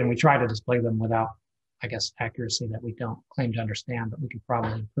displayed, and we try to display them without, I guess, accuracy that we don't claim to understand, but we can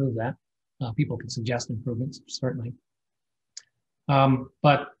probably improve that. People can suggest improvements, certainly.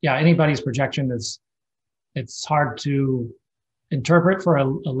 But yeah, anybody's projection it's hard to interpret for a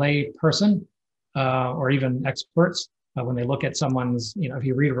lay person or even experts when they look at someone's, if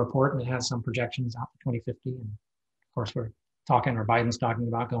you read a report and it has some projections out to 2050, and of course we're talking, or Biden's talking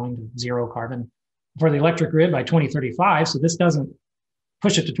about going to zero carbon for the electric grid by 2035. So this doesn't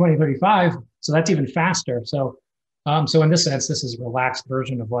push it to 2035. So that's even faster. So in this sense, this is a relaxed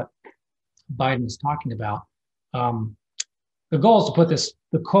version of what Biden is talking about. The goal is to put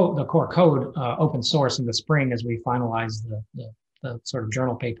the core code open source in the spring as we finalize the sort of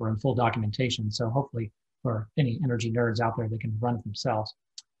journal paper and full documentation. So hopefully for any energy nerds out there, they can run it themselves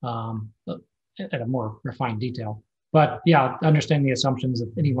at a more refined detail. But yeah, understanding the assumptions of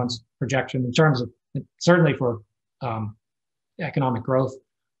anyone's projection in terms of, certainly for economic growth.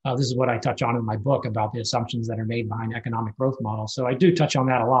 This is what I touch on in my book about the assumptions that are made behind economic growth models. So I do touch on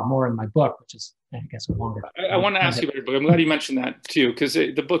that a lot more in my book, which is, I guess, a longer. I want to ask you about your book. I'm glad you mentioned that too, because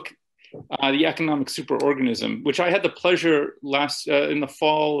the book, The Economic Superorganism, which I had the pleasure in the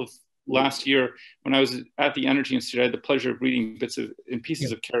fall of last year when I was at the Energy Institute, I had the pleasure of reading bits and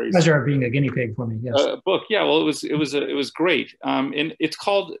pieces of Carey's. Pleasure of being a guinea pig for me. Yes. Book. Yeah. Well, it was great. And it's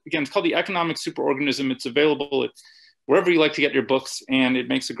called The Economic Superorganism. It's available at wherever you like to get your books, and it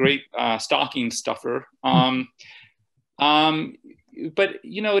makes a great stocking stuffer. But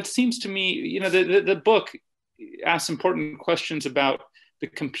it seems to me, the book asks important questions about the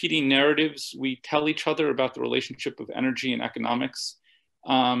competing narratives we tell each other about the relationship of energy and economics.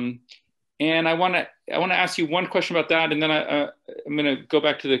 And I want to ask you one question about that, and then I'm going to go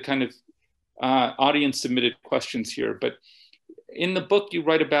back to the kind of audience submitted questions here. But in the book, you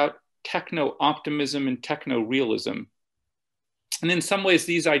write about techno-optimism and techno-realism. And in some ways,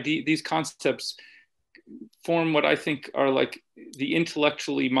 these concepts form what I think are like the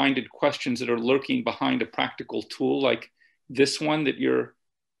intellectually minded questions that are lurking behind a practical tool like this one that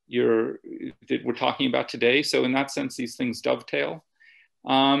we're talking about today. So in that sense, these things dovetail.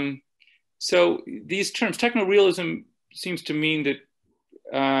 So these terms, techno-realism seems to mean that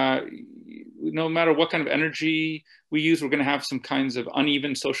no matter what kind of energy we use, we're going to have some kinds of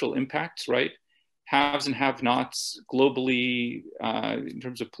uneven social impacts, right? Haves and have-nots globally in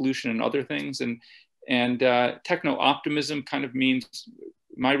terms of pollution and other things. And techno-optimism kind of means,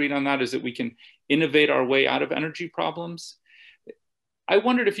 my read on that is that we can innovate our way out of energy problems. I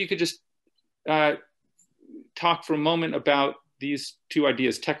wondered if you could just talk for a moment about these two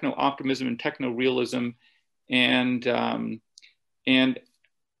ideas, techno-optimism and techno-realism, and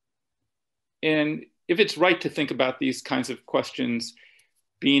if it's right to think about these kinds of questions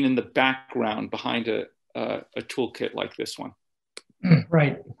being in the background behind a toolkit like this one.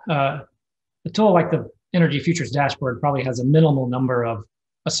 Right. A tool like the Energy Futures Dashboard probably has a minimal number of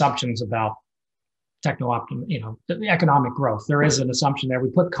assumptions about techno-optimism, the economic growth. There is an assumption there.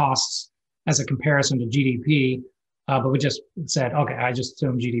 We put costs as a comparison to GDP, but we just said, okay, I just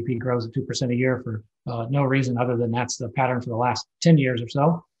assume GDP grows at 2% a year for no reason other than that's the pattern for the last 10 years or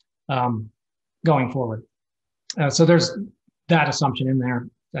so going forward. So there's that assumption in there.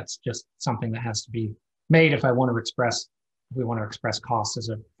 That's just something that has to be made if we want to express costs as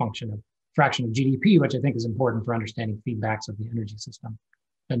a fraction of GDP, which I think is important for understanding feedbacks of the energy system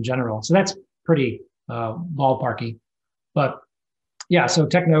in general. So that's pretty ballparky. But yeah, so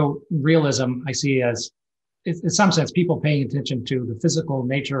techno-realism I see as, in some sense, people paying attention to the physical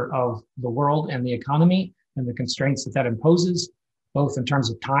nature of the world and the economy and the constraints that imposes, both in terms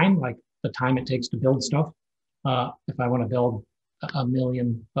of time, like the time it takes to build stuff. If I want to build a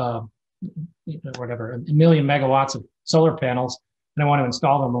million megawatts of solar panels, and I want to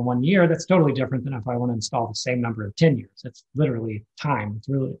install them in 1 year, that's totally different than if I want to install the same number in 10 years. It's literally time. It's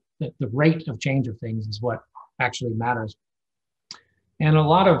really the rate of change of things is what actually matters. And a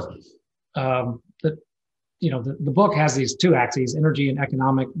lot of the book has these two axes, energy and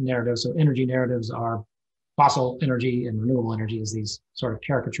economic narratives. So energy narratives are fossil energy and renewable energy as these sort of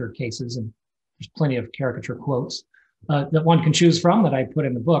caricature cases. And there's plenty of caricature quotes that one can choose from that I put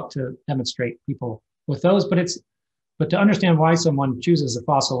in the book to demonstrate people with those. But to understand why someone chooses the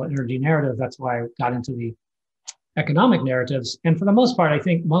fossil energy narrative, that's why I got into the economic narratives. And for the most part, I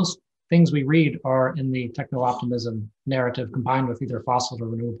think most things we read are in the techno-optimism narrative combined with either fossils or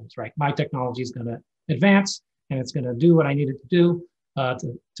renewables, right? My technology is going to advance and it's going to do what I need it to do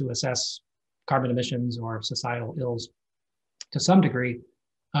to assess carbon emissions or societal ills to some degree.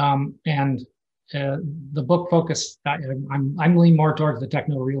 And the book focus, I'm leaning more towards the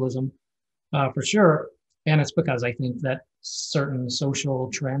techno-realism for sure. And it's because I think that certain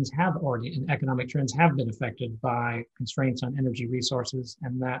social trends and economic trends have been affected by constraints on energy resources,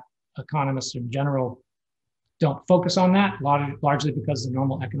 and that economists in general don't focus on that, largely because the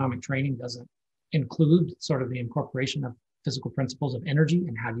normal economic training doesn't include sort of the incorporation of physical principles of energy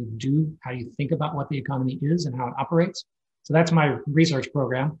and how you think about what the economy is and how it operates. So that's my research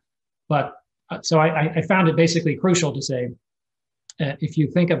program. But so I found it basically crucial to say, if you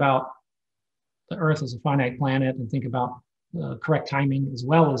think about the Earth as a finite planet and think about correct timing as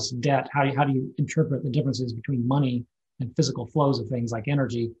well as debt, how do you interpret the differences between money and physical flows of things like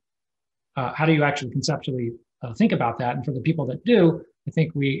energy? How do you actually conceptually think about that? And for the people that do, I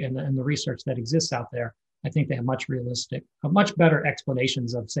think in the research that exists out there, I think they have much better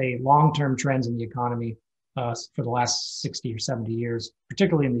explanations of, say, long-term trends in the economy for the last 60 or 70 years,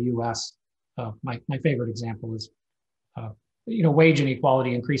 particularly in the US. My favorite example is, wage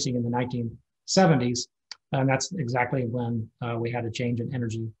inequality increasing in the 1970s. And that's exactly when we had a change in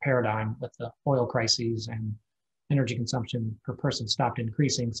energy paradigm with the oil crises and energy consumption per person stopped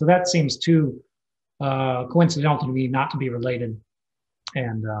increasing. So that seems too coincidental to me not to be related.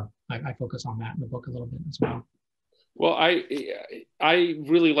 And I focus on that in the book a little bit as well. Well, I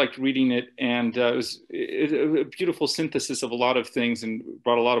really liked reading it, and it was a beautiful synthesis of a lot of things and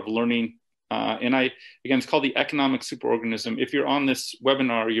brought a lot of learning. And again, it's called The Economic Superorganism. If you're on this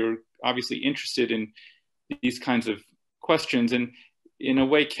webinar, you're obviously interested in these kinds of questions. And in a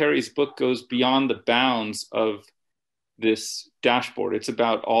way, Carey's book goes beyond the bounds of this dashboard. It's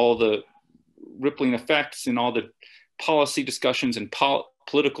about all the rippling effects and all the policy discussions and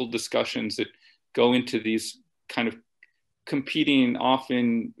political discussions that go into these kind of competing,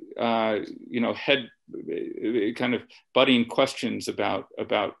 often, head kind of butting questions about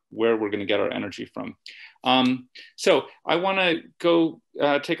where we're going to get our energy from. So I want to go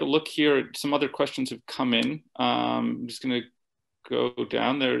take a look here at some other questions have come in. I'm just going to go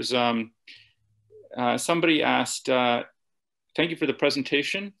down. There's somebody asked, thank you for the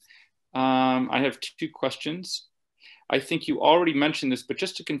presentation. I have two questions. I think you already mentioned this, but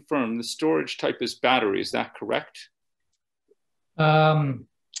just to confirm, the storage type is battery. Is that correct?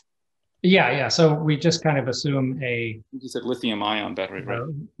 Yeah. So we just kind of assume you said lithium ion battery, right?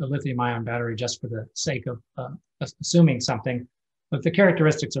 A lithium ion battery just for the sake of assuming something, but the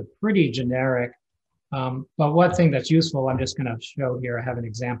characteristics are pretty generic. But one thing that's useful, I'm just going to show here. I have an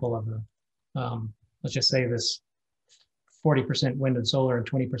example of let's just say this 40% wind and solar and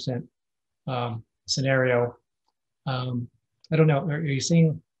 20% scenario. I don't know. Are you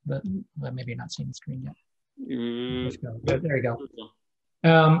seeing maybe not seeing the screen yet? Good, there you go.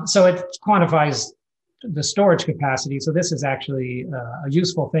 So it quantifies the storage capacity. So this is actually a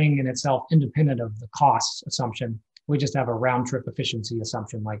useful thing in itself, independent of the cost assumption. We just have a round trip efficiency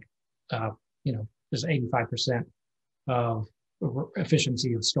assumption, like, there's 85% of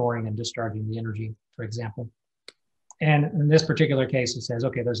efficiency of storing and discharging the energy, for example. And in this particular case, it says,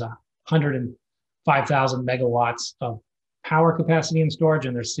 okay, there's 105,000 megawatts of power capacity in storage,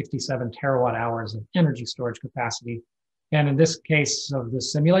 and there's 67 terawatt hours of energy storage capacity. And in this case of the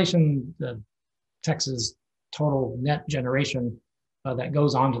simulation, the Texas total net generation that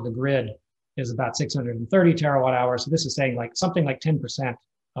goes onto the grid is about 630 terawatt hours. So this is saying like something like 10%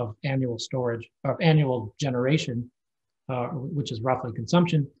 of annual storage, of annual generation, which is roughly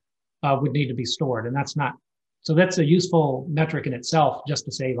consumption, would need to be stored. And that's not, so that's a useful metric in itself, just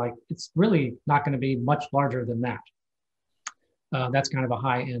to say like, it's really not going to be much larger than that. That's kind of a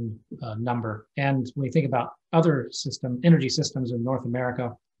high-end number. And when you think about other energy systems in North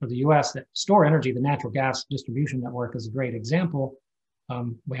America or the US that store energy, the natural gas distribution network is a great example.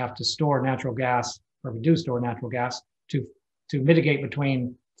 We have to store natural gas, or we do store natural gas to mitigate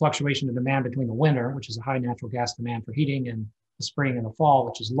between fluctuation of demand between the winter, which is a high natural gas demand for heating, and the spring and the fall,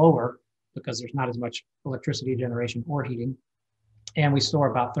 which is lower because there's not as much electricity generation or heating. And we store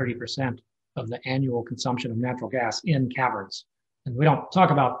about 30% of the annual consumption of natural gas in caverns. And we don't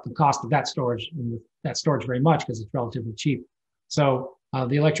talk about the cost of that storage very much because it's relatively cheap. So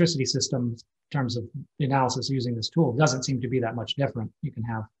the electricity system, in terms of the analysis using this tool, doesn't seem to be that much different. You can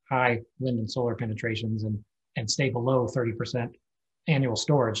have high wind and solar penetrations and stay below 30% annual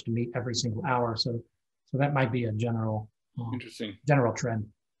storage to meet every single hour. So that might be a general interesting general trend.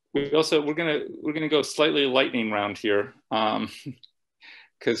 We're gonna go slightly lightning round here,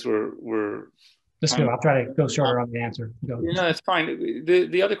 because we're. Let's go. I'll try to go shorter on the answer. Go. No, that's fine.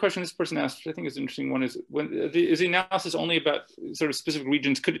 The other question this person asked, which I think is an interesting one, is is the analysis only about sort of specific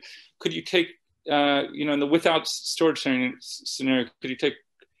regions? Could you take in the without storage scenario, could you take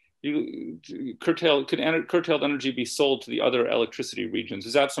curtailed energy be sold to the other electricity regions?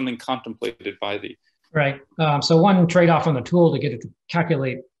 Is that something contemplated by the? Right. So one trade-off on the tool to get it to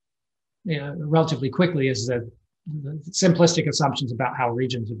calculate relatively quickly is the simplistic assumptions about how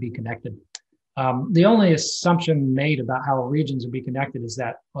regions would be connected. The only assumption made about how regions would be connected is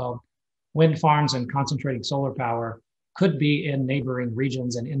that wind farms and concentrating solar power could be in neighboring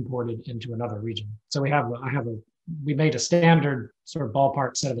regions and imported into another region. So we made a standard sort of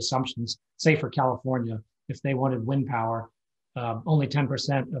ballpark set of assumptions. Say for California, if they wanted wind power, only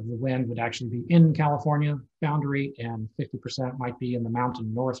 10% of the wind would actually be in California boundary, and 50% might be in the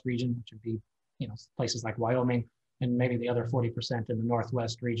mountain north region, which would be places like Wyoming, and maybe the other 40% in the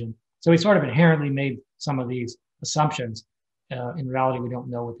northwest region. So we sort of inherently made some of these assumptions. In reality, we don't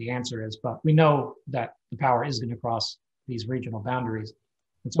know what the answer is, but we know that the power is going to cross these regional boundaries.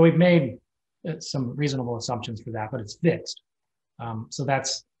 And so we've made some reasonable assumptions for that, but it's fixed.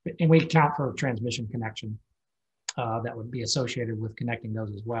 And we count for transmission connection that would be associated with connecting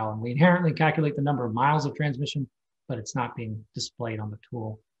those as well. And we inherently calculate the number of miles of transmission, but it's not being displayed on the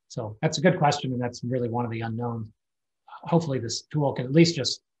tool. So that's a good question, and that's really one of the unknowns. Hopefully this tool can at least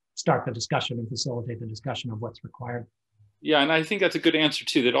just start the discussion and facilitate the discussion of what's required. Yeah, and I think that's a good answer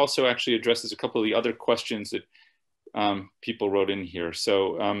too. That also actually addresses a couple of the other questions that people wrote in here.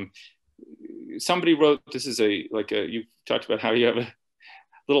 So somebody wrote, you talked about how you have a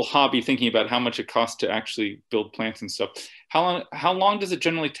little hobby thinking about how much it costs to actually build plants and stuff. How long does it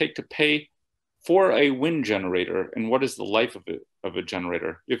generally take to pay for a wind generator, and what is the life of a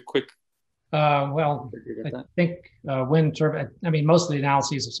generator? You have quick. Well, I think wind turbine, most of the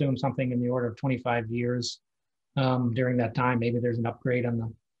analyses assume something in the order of 25 years. During that time, maybe there's an upgrade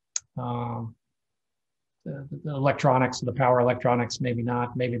on the electronics, the power electronics, maybe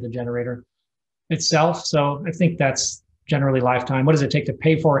not, maybe the generator itself. So I think that's generally lifetime. What does it take to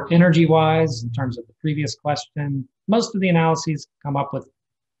pay for it energy-wise in terms of the previous question? Most of the analyses come up with,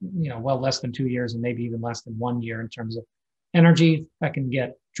 well less than 2 years and maybe even less than 1 year in terms of energy. That can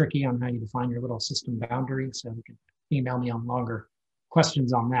get tricky on how you define your little system boundary. So you can email me on longer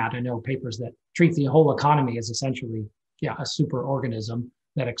questions on that. I know papers that treat the whole economy as essentially, a super organism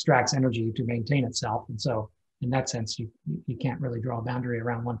that extracts energy to maintain itself. And so in that sense, you can't really draw a boundary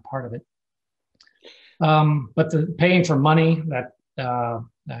around one part of it. But the paying for money, that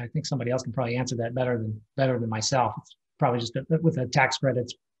I think somebody else can probably answer that better than myself. It's probably just with the tax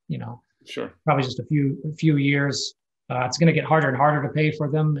credits, sure, probably just a few years. It's going to get harder and harder to pay for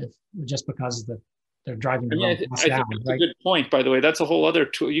them just because they're driving the costs down. That's a good point, by the way. That's a whole other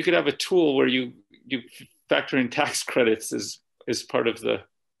tool. You could have a tool where you factor in tax credits as part of the.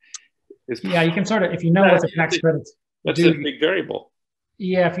 Yeah, you can sort of, if you know what the tax credits do. That's a big variable.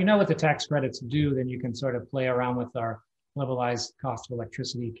 Yeah, if you know what the tax credits do, then you can sort of play around with our levelized cost of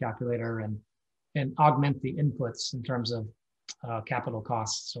electricity calculator and augment the inputs in terms of capital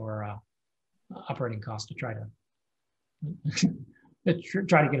costs or operating costs to try to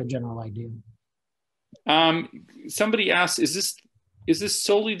get a general idea. Somebody asked, is this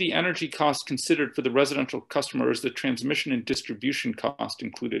solely the energy cost considered for the residential customer, or is the transmission and distribution cost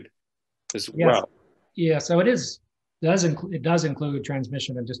included as well? Yeah, so it does include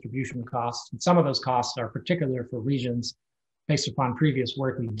transmission and distribution costs. And some of those costs are particular for regions based upon previous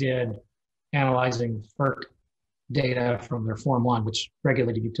work we did analyzing FERC data from their Form 1, which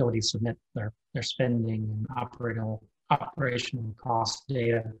regulated utilities submit their spending and operational cost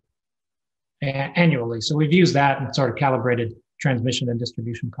data annually. So we've used that and sort of calibrated transmission and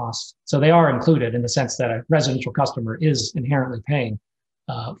distribution costs. So they are included in the sense that a residential customer is inherently paying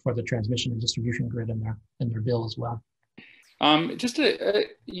for the transmission and distribution grid in their bill as well. It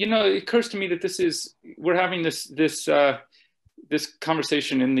occurs to me that we're having this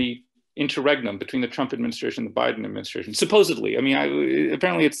conversation in the interregnum between the Trump administration and the Biden administration, supposedly. I mean,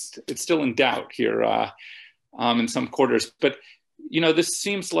 apparently it's still in doubt here in some quarters. But this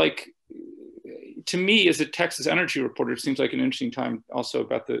seems like, to me, as a Texas energy reporter, it seems like an interesting time also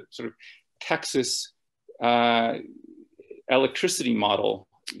about the sort of Texas electricity model.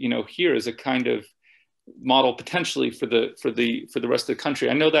 Here is a kind of model potentially for the rest of the country.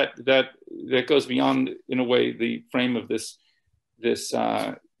 I know that goes beyond, in a way, the frame of this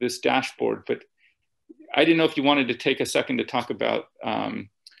dashboard, but I didn't know if you wanted to take a second to talk about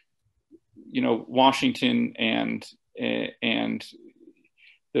Washington and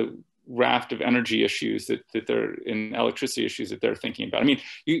the raft of energy issues that they're in, electricity issues that they're thinking about. I mean,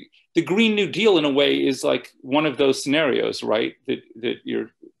 the Green New Deal in a way is like one of those scenarios, right? That you're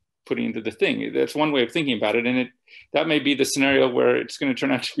putting into the thing. That's one way of thinking about it. And that may be the scenario where it's going to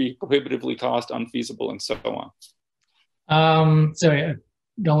turn out to be prohibitively cost, unfeasible, and so on. So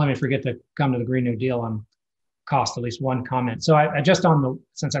don't let me forget to come to the Green New Deal on cost, at least one comment. So I just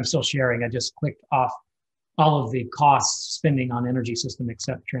since I'm still sharing, I just clicked off all of the costs spending on energy system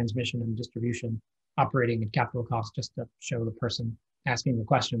except transmission and distribution, operating and capital costs, just to show the person asking the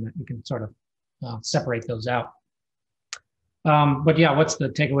question that you can sort of separate those out. But yeah, what's the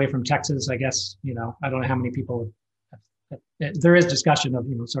takeaway from Texas? I guess, I don't know how many people there is discussion of,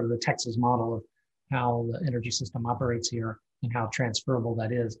 sort of the Texas model of how the energy system operates here and how transferable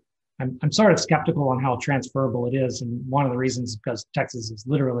that is. I'm sort of skeptical on how transferable it is. And one of the reasons is because Texas is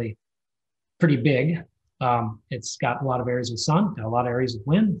literally pretty big. It's got a lot of areas with sun, got a lot of areas with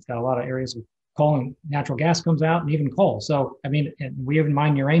wind, it's got a lot of areas with coal and natural gas comes out, and even coal. So, I mean, and we even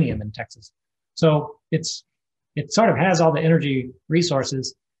mine uranium in Texas. So it sort of has all the energy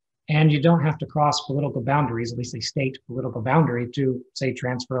resources, and you don't have to cross political boundaries, at least a state political boundary, to, say,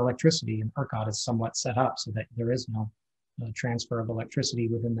 transfer electricity. And ERCOT is somewhat set up so that there is no transfer of electricity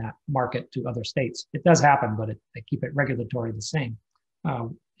within that market to other states. It does happen, but they keep it regulatory the same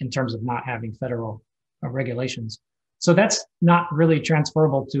in terms of not having federal regulations. So that's not really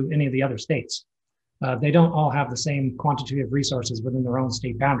transferable to any of the other states. They don't all have the same quantity of resources within their own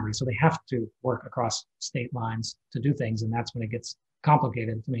state boundary. So they have to work across state lines to do things. And that's when it gets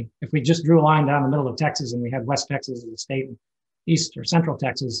complicated. I mean, if we just drew a line down the middle of Texas and we had West Texas as a state, and East or Central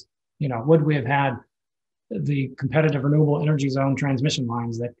Texas, would we have had the competitive renewable energy zone transmission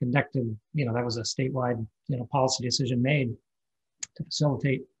lines that connected, that was a statewide, policy decision made to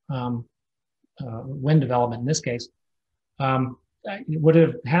facilitate wind development in this case. Would it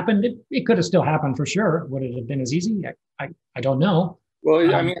have happened? It could have still happened for sure. Would it have been as easy? I don't know.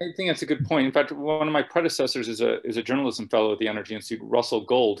 Well, I mean, I think that's a good point. In fact, one of my predecessors is a journalism fellow at the Energy Institute, Russell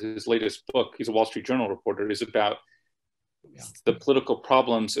Gold. His latest book, he's a Wall Street Journal reporter, is about the political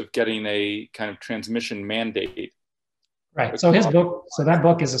problems of getting a kind of transmission mandate. Right. So that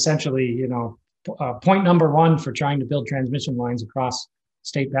book is essentially, point number one for trying to build transmission lines across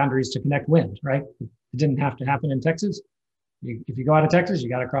state boundaries to connect wind, right? It didn't have to happen in Texas. If you go out of Texas, you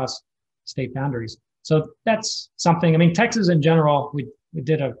got to cross state boundaries. So that's something. I mean, Texas in general, we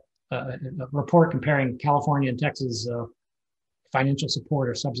did a report comparing California and Texas financial support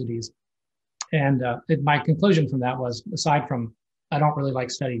or subsidies. And my conclusion from that was, aside from, I don't really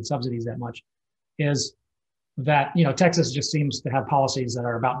like studying subsidies that much, is that, Texas just seems to have policies that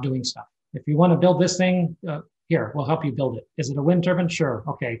are about doing stuff. If you want to build this thing, here, we'll help you build it. Is it a wind turbine? Sure.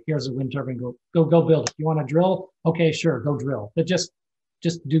 Okay, here's a wind turbine. Go build it. You want to drill? Okay, sure, go drill. But just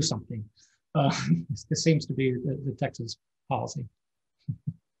do something. This seems to be the Texas policy.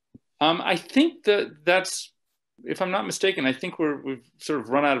 I think that's, if I'm not mistaken, I think we've sort of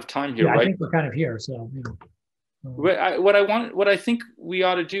run out of time here, yeah, right? I think we're kind of here. So, what I think we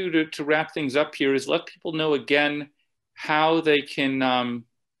ought to do to wrap things up here is let people know again how they can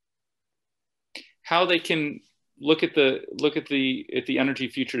look at the energy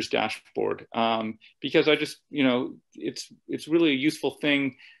futures dashboard, because I just, it's really a useful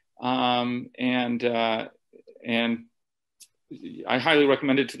thing, and I highly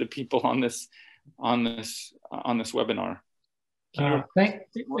recommend it to the people on this webinar.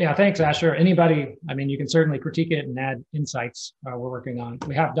 Thanks, Asher. Anybody, I mean, you can certainly critique it and add insights we're working on.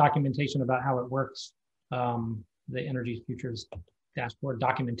 We have documentation about how it works, the energy futures dashboard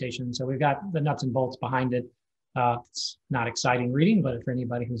documentation. So we've got the nuts and bolts behind it. It's not exciting reading, but for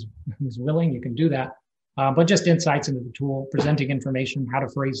anybody who's willing, you can do that. But just insights into the tool, presenting information, how to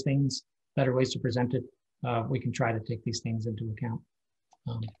phrase things, better ways to present it. We can try to take these things into account.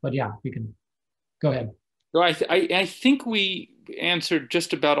 But yeah, we can go ahead. So I think we answered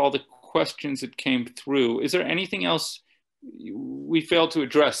just about all the questions that came through. Is there anything else we failed to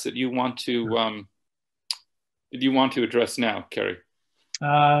address that you want to address now, Carey?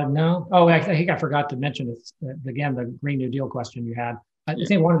 No. Oh, I think I forgot to mention it's again the Green New Deal question you had. I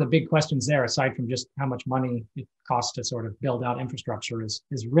think one of the big questions there, aside from just how much money it costs to sort of build out infrastructure, is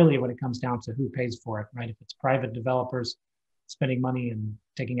really when it comes down to who pays for it, right? If it's private developers spending money and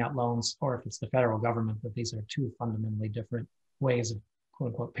taking out loans, or if it's the federal government, but these are two fundamentally different ways of quote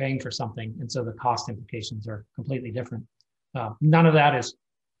unquote paying for something, and so the cost implications are completely different. None of that is,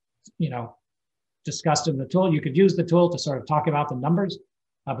 discussed in the tool. You could use the tool to sort of talk about the numbers,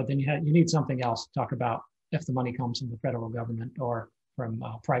 but then you need something else to talk about if the money comes from the federal government or from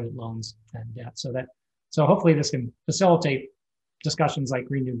private loans and debt. So hopefully this can facilitate discussions like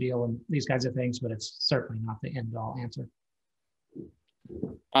Green New Deal and these kinds of things, but it's certainly not the end-all answer.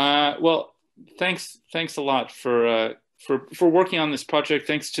 Well, thanks a lot for working on this project.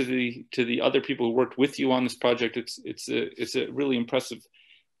 Thanks to the other people who worked with you on this project. It's a really impressive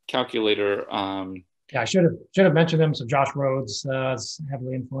calculator. Yeah, I should have mentioned them. So Josh Rhodes is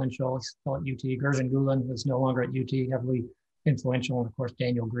heavily influential. He's still at UT. Gershon Gulen is no longer at UT, heavily influential. And of course,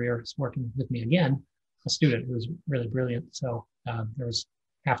 Daniel Greer is working with me again, a student who was really brilliant. So there was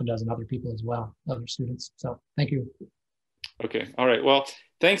half a dozen other people as well, other students. So thank you. Okay. All right. Well,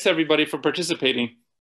 thanks everybody for participating.